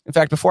 in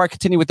fact, before I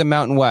continue with the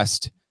Mountain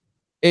West,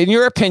 in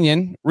your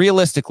opinion,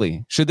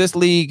 realistically, should this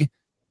league,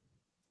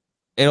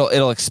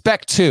 it'll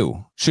expect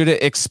 2. Should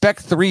it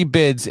expect 3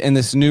 bids in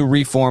this new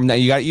reform?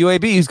 That you got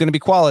UAB, who's going to be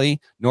quality.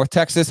 North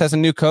Texas has a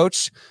new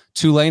coach.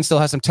 Tulane still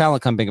has some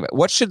talent coming.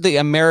 What should the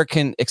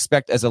American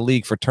expect as a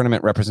league for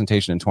tournament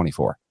representation in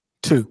 24?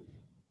 2.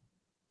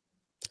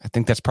 I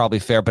think that's probably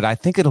fair, but I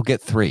think it'll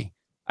get 3.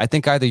 I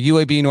think either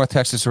UAB, North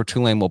Texas, or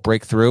Tulane will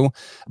break through.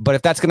 But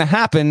if that's going to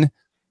happen,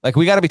 like,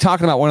 we got to be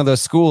talking about one of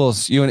those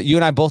schools. You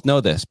and I both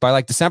know this. By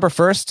like December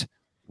 1st,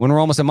 when we're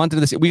almost a month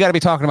into this, we got to be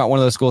talking about one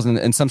of those schools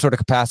in some sort of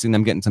capacity and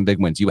them getting some big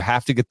wins. You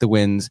have to get the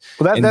wins.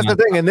 Well, that's the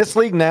thing. In this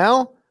league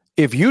now,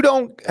 if you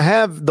don't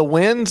have the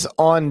wins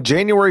on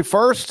January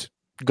 1st,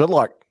 good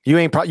luck. You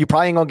probably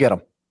ain't going to get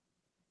them.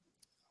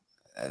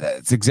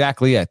 That's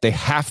exactly it. They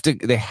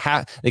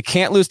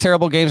can't lose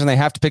terrible games, and they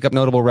have to pick up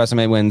notable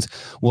resume wins.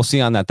 We'll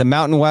see on that. The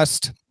Mountain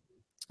West,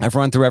 I've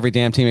run through every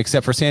damn team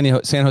except for San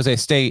Jose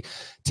State.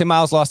 Tim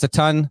Miles lost a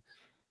ton,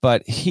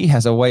 but he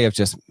has a way of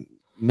just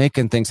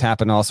making things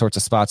happen in all sorts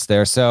of spots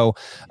there. So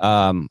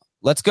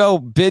let's go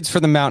bids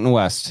for the Mountain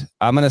West.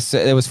 I'm going to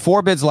say it was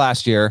 4 bids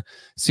last year.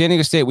 San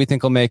Diego State we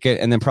think will make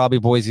it, and then probably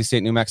Boise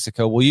State, New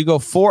Mexico. Will you go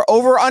 4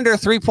 over under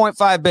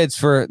 3.5 bids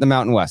for the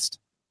Mountain West?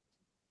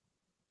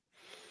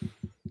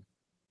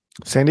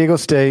 San Diego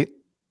State.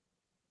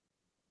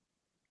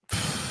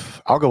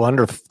 I'll go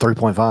under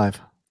 3.5.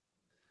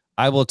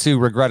 I will too,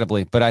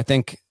 regrettably, but I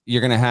think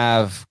you're going to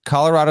have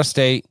Colorado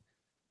State,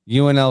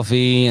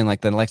 UNLV, and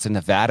like the likes of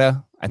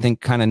Nevada, I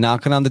think, kind of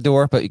knocking on the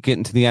door, but you get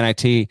into the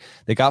NIT.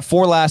 They got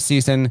 4 last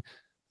season.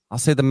 I'll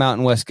say the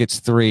Mountain West gets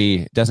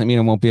 3. Doesn't mean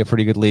it won't be a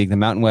pretty good league. The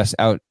Mountain West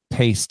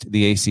outpaced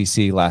the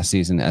ACC last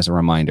season, as a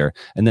reminder.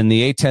 And then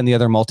the A-10, the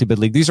other multi-bid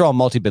league. These are all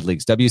multi-bid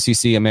leagues.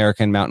 WCC,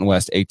 American, Mountain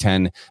West,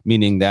 A-10,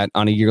 meaning that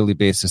on a yearly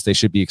basis, they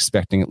should be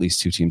expecting at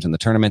least 2 teams in the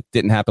tournament.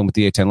 Didn't happen with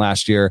the A-10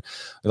 last year.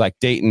 Like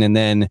Dayton, and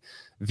then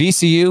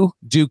VCU,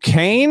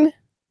 Duquesne.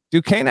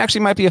 Duquesne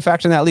actually might be a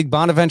factor in that league.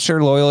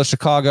 Bonaventure, Loyola,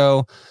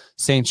 Chicago,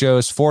 St.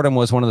 Joe's. Fordham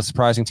was one of the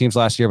surprising teams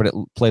last year, but it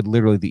played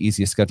literally the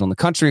easiest schedule in the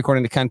country,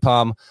 according to Ken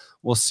Pom.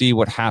 We'll see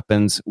what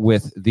happens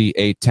with the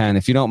A-10.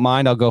 If you don't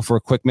mind, I'll go for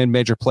a quick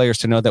mid-major players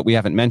to know that we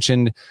haven't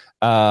mentioned.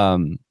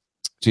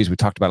 We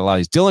talked about a lot of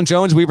these. Dylan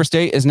Jones, Weber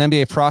State, is an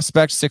NBA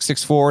prospect,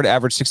 6'6" forward,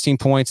 averaged 16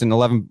 points and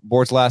 11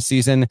 boards last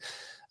season.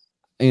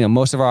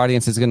 most of our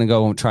audience is going to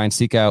go and try and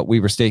seek out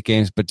Weber State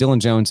games, but Dylan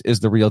Jones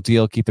is the real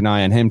deal. Keep an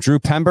eye on him. Drew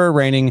Pember,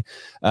 reigning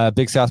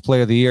Big South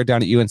Player of the Year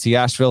down at UNC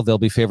Asheville. They'll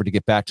be favored to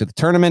get back to the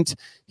tournament.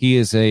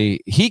 He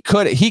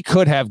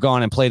could have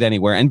gone and played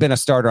anywhere and been a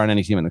starter on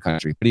any team in the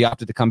country, but he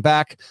opted to come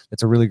back.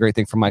 That's a really great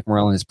thing for Mike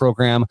Morrell and his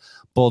program.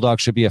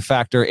 Bulldogs should be a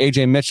factor.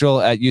 AJ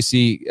Mitchell at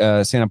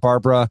UC Santa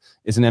Barbara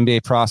is an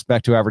NBA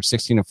prospect who averaged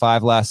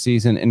 16-5 last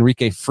season.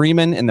 Enrique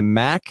Freeman in the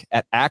MAC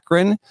at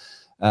Akron.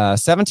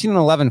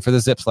 17-11 for the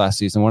Zips last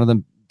season. One of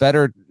the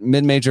better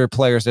mid-major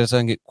players that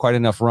doesn't get quite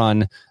enough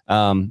run.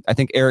 I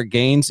think Eric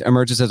Gaines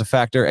emerges as a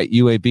factor at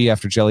UAB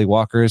after Jelly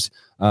Walker's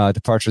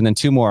departure. And then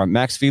two more.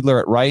 Max Fiedler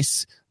at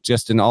Rice,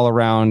 just an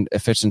all-around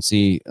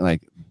efficiency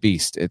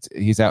beast.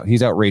 He's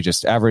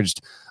outrageous.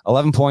 Averaged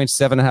 11 points,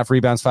 7.5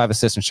 rebounds, 5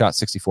 assists, and shot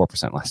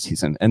 64% last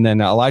season. And then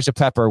Elijah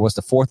Pepper was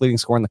the 4th leading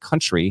scorer in the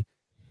country,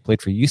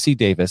 played for UC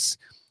Davis.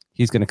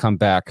 He's going to come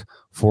back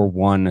for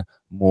one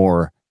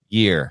more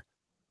year.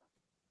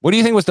 What do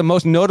you think was the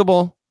most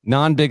notable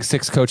non-Big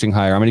Six coaching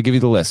hire? I'm going to give you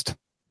the list.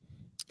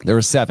 There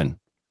were 7.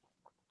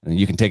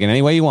 You can take it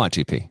any way you want,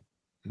 GP.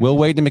 Will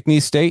Wade to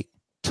McNeese State.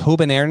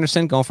 Tobin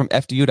Anderson going from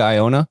FDU to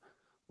Iona.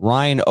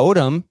 Ryan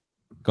Odom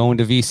going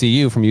to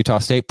VCU from Utah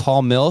State.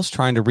 Paul Mills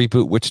trying to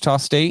reboot Wichita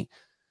State.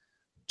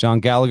 John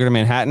Gallagher to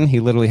Manhattan. He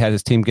literally had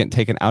his team getting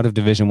taken out of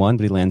Division I,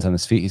 but he lands on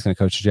his feet. He's going to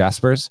coach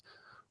Jaspers.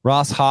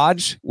 Ross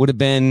Hodge would have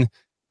been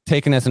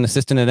taken as an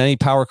assistant at any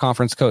power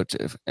conference coach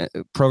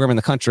program in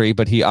the country,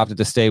 but he opted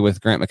to stay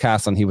with Grant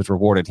McCaslin. He was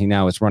rewarded. He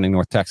now is running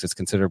North Texas,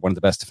 considered one of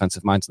the best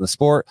defensive minds in the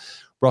sport.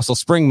 Russell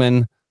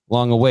Springman,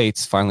 long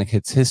awaits, finally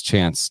hits his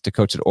chance to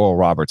coach at Oral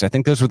Roberts. I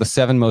think those were the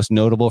 7 most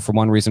notable, for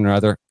one reason or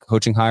another,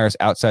 coaching hires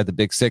outside the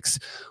Big Six.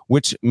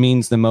 Which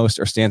means the most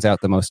or stands out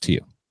the most to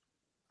you?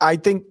 I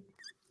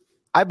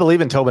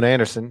believe in Tobin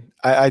Anderson.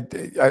 I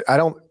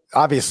don't,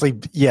 obviously,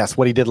 yes,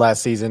 what he did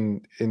last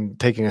season in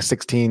taking a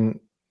 16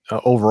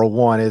 over a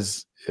 1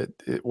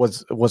 it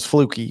was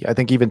fluky. I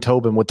think even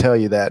Tobin would tell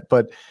you that,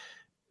 but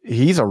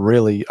he's a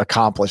really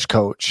accomplished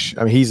coach.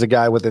 I mean, he's a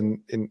guy with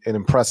an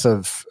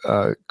impressive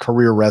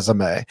career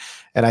resume,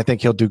 and I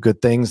think he'll do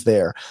good things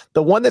there.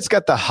 The one that's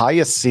got the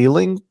highest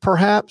ceiling,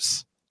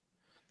 perhaps,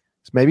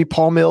 is maybe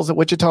Paul Mills at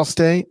Wichita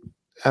State.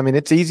 I mean,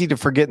 it's easy to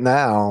forget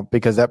now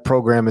because that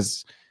program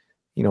is,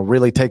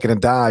 really taking a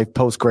dive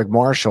post Greg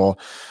Marshall.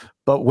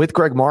 But with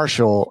Greg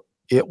Marshall,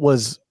 it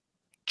was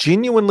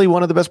genuinely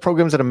one of the best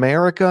programs in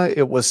America.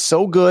 It was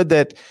so good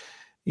that,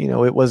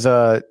 it was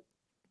an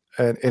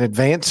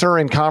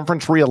advancer in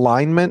conference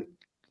realignment,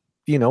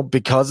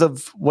 because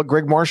of what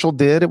Greg Marshall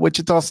did at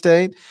Wichita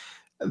State,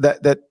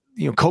 that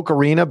Koch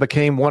Arena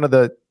became one of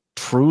the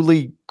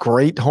truly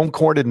great home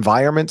court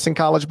environments in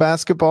college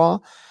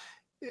basketball.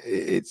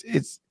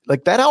 It's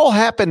like that all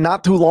happened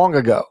not too long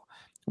ago,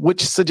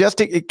 which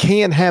suggesting it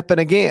can happen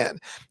again.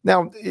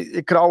 Now,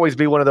 it could always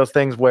be one of those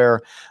things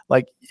where,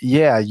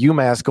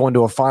 UMass going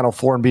to a Final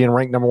Four and being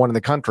ranked number 1 in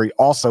the country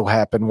also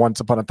happened once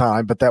upon a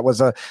time, but that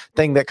was a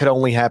thing that could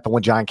only happen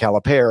with John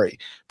Calipari.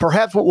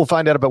 Perhaps what we'll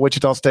find out about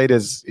Wichita State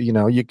is,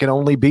 you can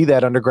only be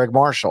that under Greg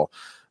Marshall,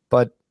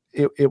 but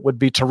it would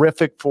be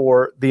terrific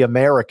for the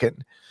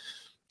American.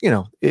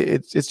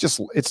 It's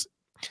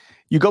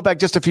you go back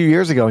just a few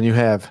years ago and you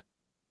have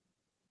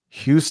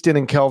Houston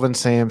and Kelvin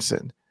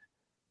Sampson,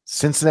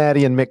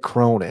 Cincinnati and Mick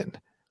Cronin,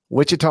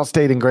 Wichita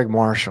State and Greg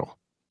Marshall,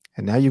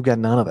 and now you've got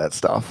none of that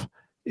stuff.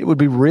 It would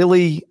be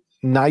really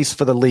nice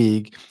for the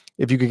league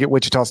if you could get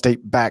Wichita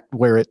State back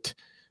where it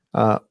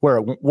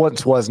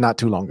once was not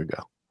too long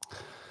ago.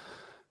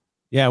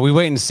 Yeah, we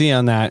wait and see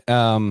on that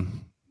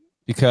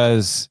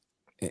because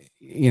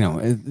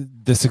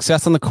the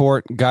success on the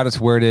court got us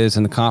where it is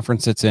in the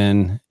conference it's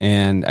in,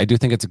 and I do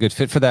think it's a good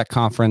fit for that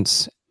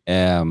conference.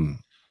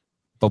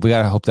 But we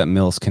got to hope that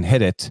Mills can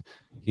hit it.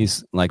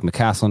 He's like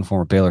McCaslin,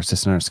 former Baylor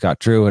assistant under Scott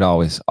Drew. It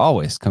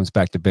always comes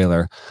back to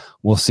Baylor.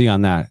 We'll see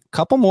on that. A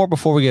couple more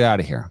before we get out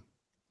of here.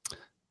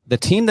 The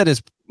team that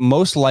is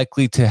most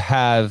likely to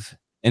have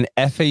an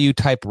FAU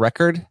type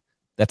record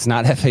that's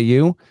not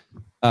FAU,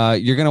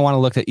 you're going to want to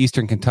look at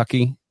Eastern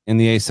Kentucky in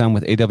the ASUN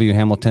with A.W.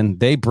 Hamilton.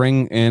 They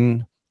bring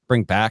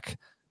back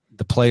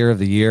the player of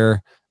the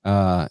year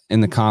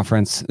in the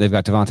conference. They've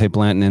got Devontae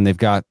Blanton, and they've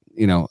got,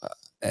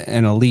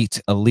 an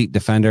elite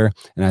defender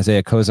and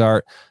Isaiah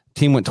Cozart.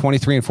 Team went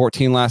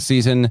 23-14 last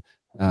season.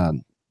 I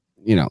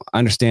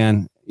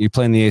understand you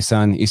play in the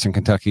ASUN, Eastern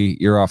Kentucky,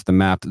 you're off the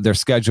map. Their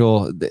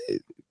schedule,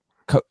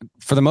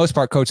 for the most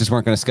part, coaches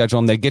weren't going to schedule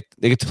them. They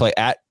get to play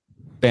at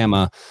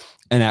Bama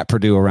and at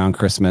Purdue around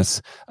Christmas.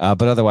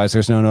 But otherwise,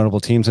 there's no notable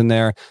teams in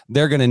there.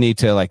 They're going to need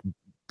to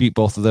beat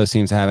both of those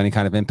teams to have any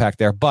kind of impact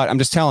there. But I'm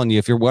just telling you,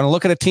 if you're going to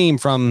look at a team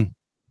from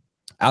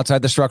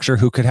outside the structure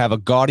who could have a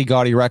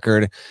gaudy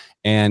record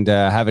and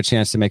have a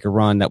chance to make a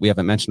run that we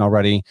haven't mentioned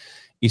already,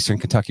 Eastern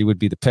Kentucky would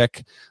be the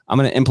pick. I'm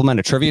going to implement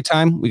a trivia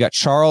time. We got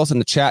Charles in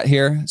the chat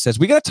here. Says,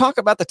 we got to talk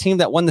about the team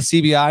that won the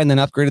CBI and then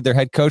upgraded their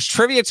head coach.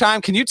 Trivia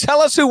time. Can you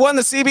tell us who won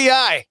the CBI?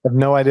 I have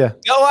no idea.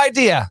 No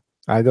idea.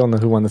 I don't know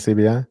who won the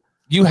CBI.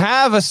 You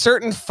have a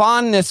certain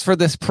fondness for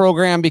this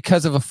program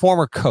because of a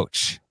former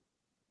coach.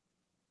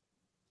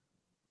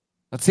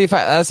 Let's see if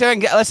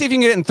you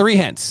can get it in 3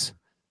 hints.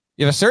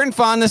 You have a certain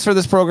fondness for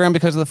this program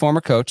because of the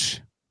former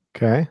coach.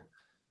 Okay.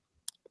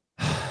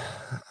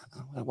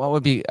 What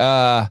would be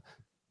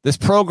this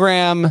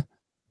program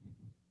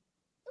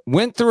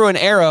went through an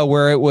era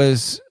where it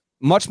was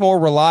much more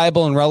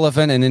reliable and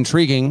relevant and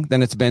intriguing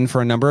than it's been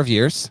for a number of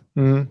years.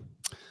 Mm-hmm.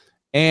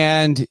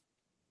 And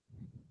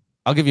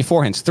I'll give you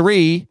 4 hints.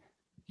 3,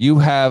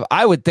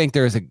 I would think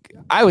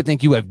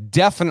you have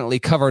definitely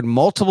covered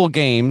multiple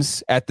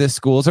games at this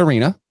school's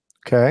arena.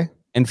 Okay.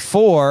 And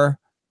 4,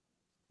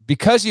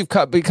 because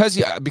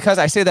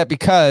I say that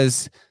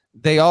because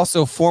they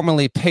also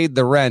formally paid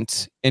the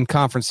rent in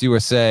Conference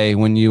USA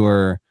when you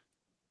were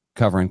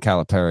covering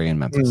Calipari in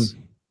Memphis.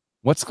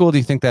 What school do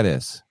you think that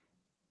is?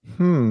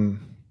 Who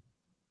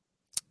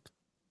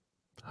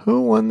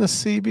won the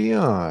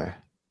CBI?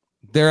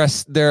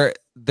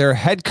 Their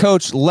head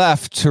coach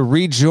left to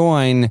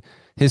rejoin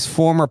his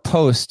former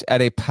post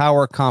at a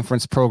power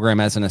conference program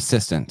as an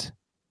assistant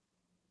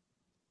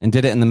and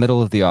did it in the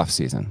middle of the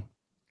offseason.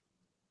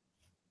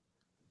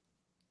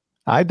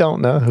 I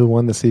don't know who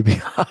won the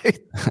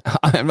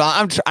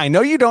CBI. I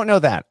know you don't know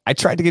that. I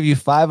tried to give you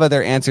 5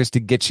 other answers to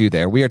get you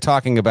there. We are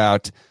talking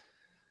about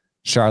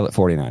Charlotte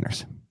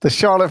 49ers. The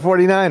Charlotte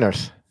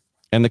 49ers.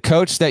 And the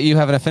coach that you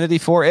have an affinity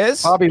for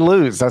is? Bobby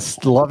Lutz. I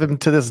love him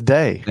to this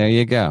day. There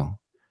you go.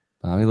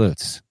 Bobby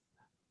Lutz.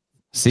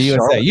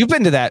 CUSA. You've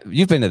been to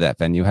that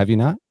venue, have you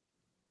not?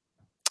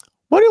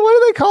 What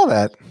do they call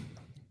that?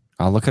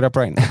 I'll look it up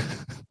right now.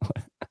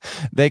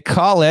 They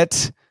call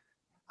it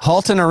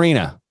Halton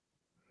Arena.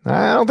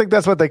 I don't think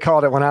that's what they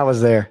called it when I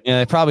was there. Yeah,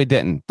 they probably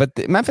didn't.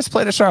 But Memphis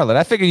played at Charlotte.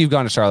 I figure you've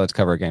gone to Charlotte to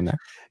cover a game there.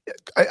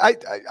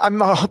 I'm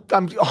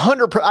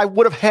 100%. I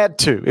would have had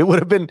to. It would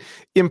have been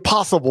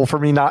impossible for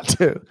me not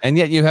to. And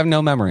yet you have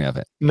no memory of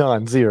it.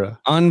 None. Zero.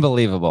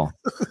 Unbelievable.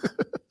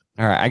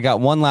 All right. I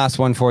got one last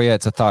one for you.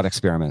 It's a thought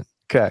experiment.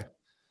 Okay.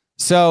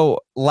 So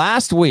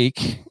last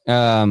week,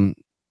 an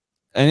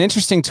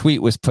interesting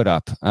tweet was put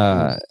up.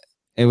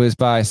 It was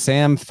by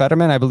Sam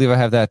Fetterman. I believe I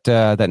have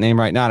that name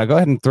right now. Now go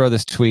ahead and throw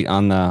this tweet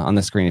on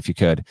the screen if you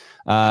could.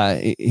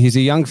 He's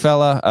a young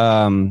fella.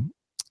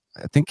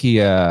 I think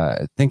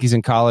he's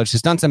in college.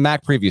 He's done some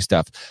MAC preview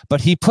stuff,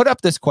 but he put up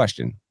this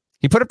question.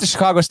 He put up the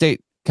Chicago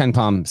State Ken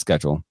Pom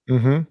schedule,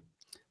 and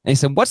he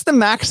said, "What's the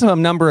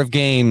maximum number of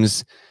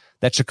games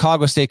that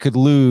Chicago State could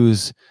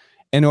lose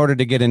in order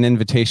to get an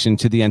invitation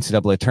to the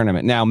NCAA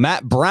tournament?" Now,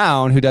 Matt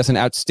Brown, who does an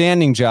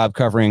outstanding job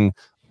covering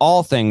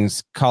all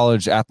things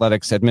college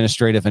athletics,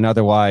 administrative and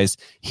otherwise,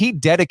 he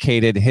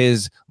dedicated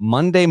his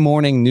Monday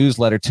morning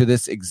newsletter to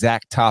this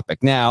exact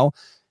topic. Now,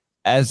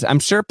 as I'm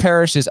sure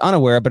Parrish is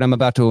unaware, but I'm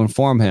about to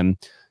inform him,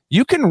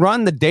 you can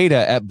run the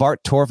data at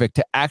Bart Torvik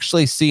to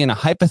actually see in a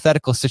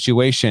hypothetical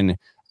situation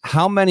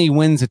how many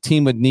wins a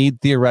team would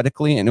need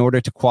theoretically in order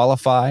to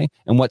qualify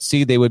and what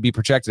seed they would be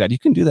projected at. You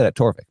can do that at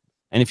Torvik.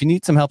 And if you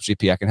need some help,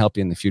 GP, I can help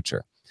you in the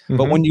future.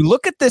 But when you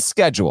look at this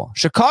schedule,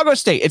 Chicago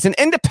State, it's an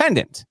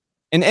independent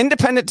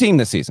team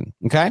this season,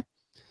 okay?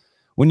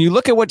 When you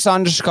look at what's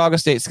on the Chicago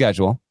State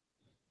schedule,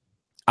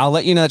 I'll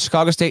let you know that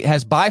Chicago State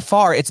has by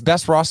far its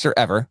best roster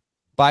ever,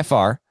 by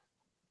far.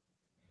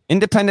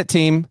 Independent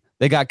team.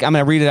 I'm going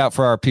to read it out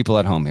for our people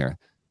at home here.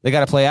 They got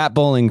to play at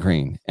Bowling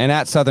Green and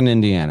at Southern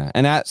Indiana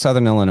and at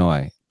Southern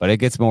Illinois, but it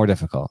gets more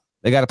difficult.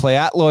 They got to play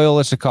at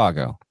Loyola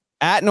Chicago,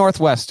 at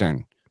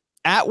Northwestern,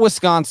 at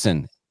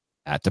Wisconsin,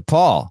 at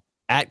DePaul,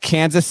 at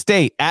Kansas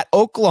State, at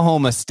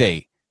Oklahoma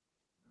State,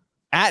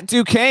 at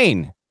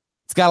Duquesne.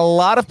 It's got a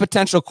lot of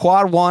potential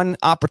quad one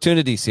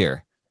opportunities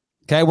here.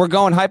 Okay, we're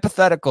going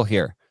hypothetical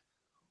here.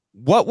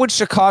 What would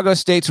Chicago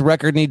State's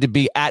record need to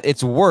be at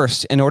its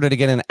worst in order to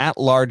get an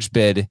at-large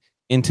bid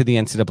into the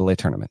NCAA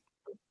tournament?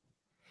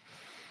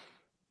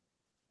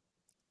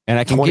 And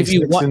I can give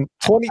you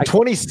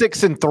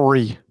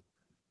 26-3.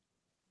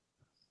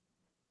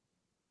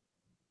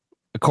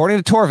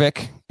 According to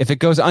Torvik, if it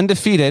goes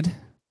undefeated,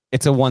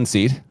 it's a 1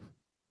 seed,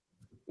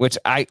 which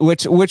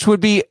would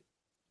be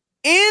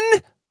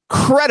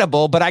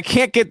incredible, but I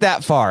can't get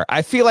that far.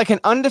 I feel like an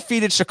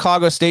undefeated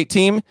Chicago State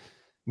team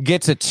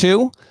gets a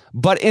 2,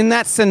 but in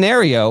that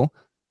scenario,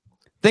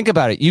 think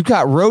about it. You've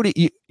got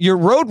your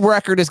road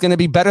record is going to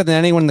be better than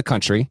anyone in the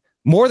country.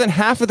 More than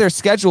half of their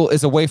schedule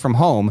is away from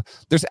home.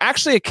 There's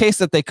actually a case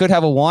that they could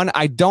have a 1.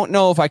 I don't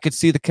know if I could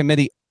see the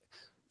committee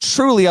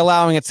truly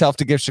allowing itself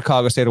to give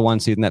Chicago State a 1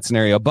 seed in that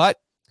scenario, but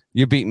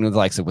you're beaten with the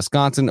likes of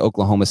Wisconsin,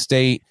 Oklahoma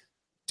State,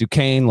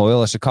 Duquesne,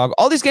 Loyola, Chicago.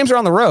 All these games are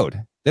on the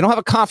road. They don't have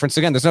a conference.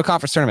 Again, there's no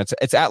conference tournaments.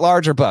 It's at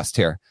large or bust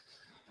here.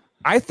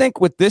 I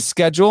think with this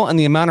schedule and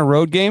the amount of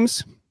road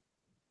games,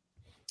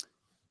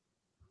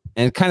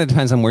 and it kind of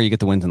depends on where you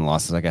get the wins and the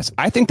losses, I guess.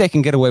 I think they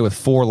can get away with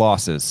 4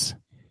 losses.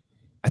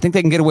 I think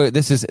they can get away with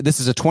this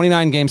is a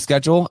 29 game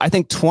schedule. I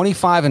think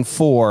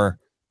 25-4,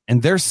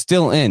 and they're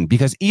still in,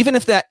 because even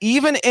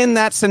in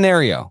that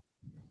scenario,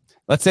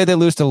 let's say they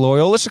lose to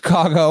Loyola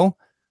Chicago.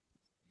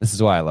 This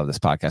is why I love this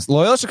podcast.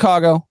 Loyola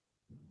Chicago,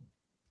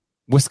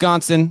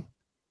 Wisconsin,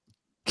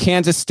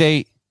 Kansas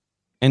State,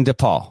 and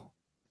DePaul.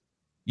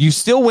 You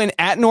still win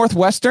at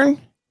Northwestern.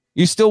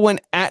 You still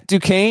win at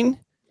Duquesne.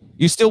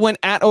 You still win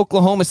at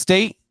Oklahoma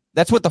State.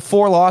 That's with the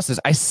 4 losses.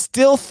 I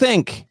still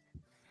think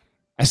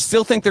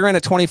they're in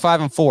at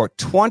 25-4.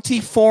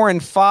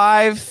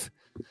 24-5,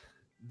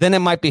 then it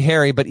might be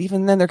hairy, but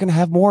even then they're going to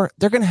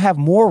have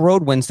more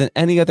road wins than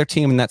any other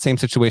team in that same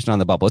situation on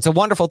the bubble. It's a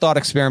wonderful thought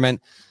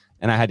experiment,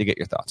 and I had to get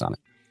your thoughts on it.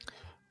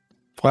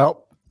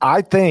 Well,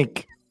 I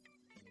think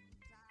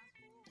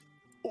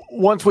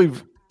once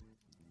we've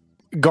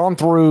gone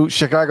through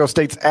Chicago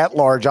State's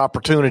at-large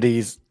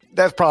opportunities,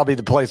 that's probably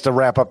the place to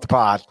wrap up the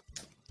pod.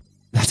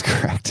 That's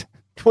correct.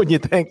 What do you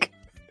think?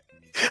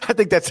 I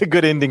think that's a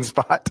good ending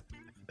spot.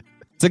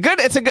 It's a good.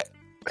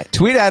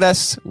 Tweet at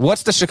us.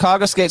 What's the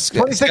Chicago State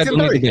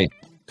 26-3?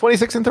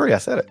 26-3. I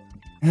said it.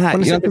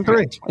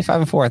 26-3.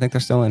 25-4. I think they're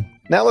still in.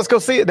 Now let's go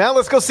see it. Now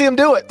let's go see them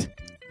do it.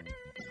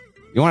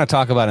 You want to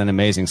talk about an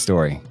amazing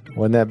story?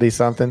 Wouldn't that be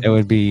something? It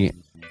would be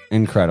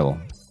incredible.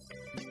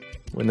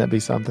 Wouldn't that be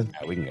something?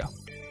 Yeah, we can go.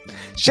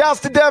 Shouts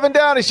to Devin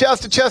Downey.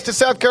 Shouts to Chester,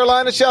 South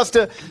Carolina. Shouts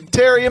to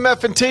Terry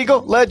M.F. and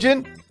Teagle,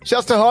 legend.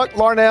 Shouts to Huck,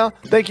 Larnell.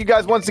 Thank you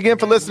guys once again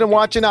for listening and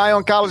watching Eye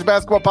on College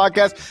Basketball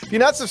Podcast. If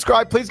you're not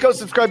subscribed, please go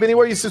subscribe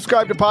anywhere you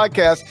subscribe to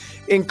podcasts,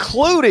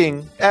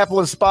 including Apple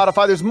and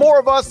Spotify. There's more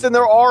of us than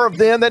there are of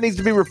them. That needs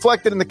to be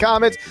reflected in the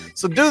comments.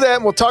 So do that,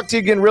 and we'll talk to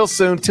you again real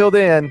soon. Till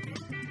then,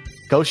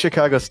 go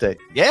Chicago State.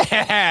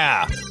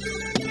 Yeah!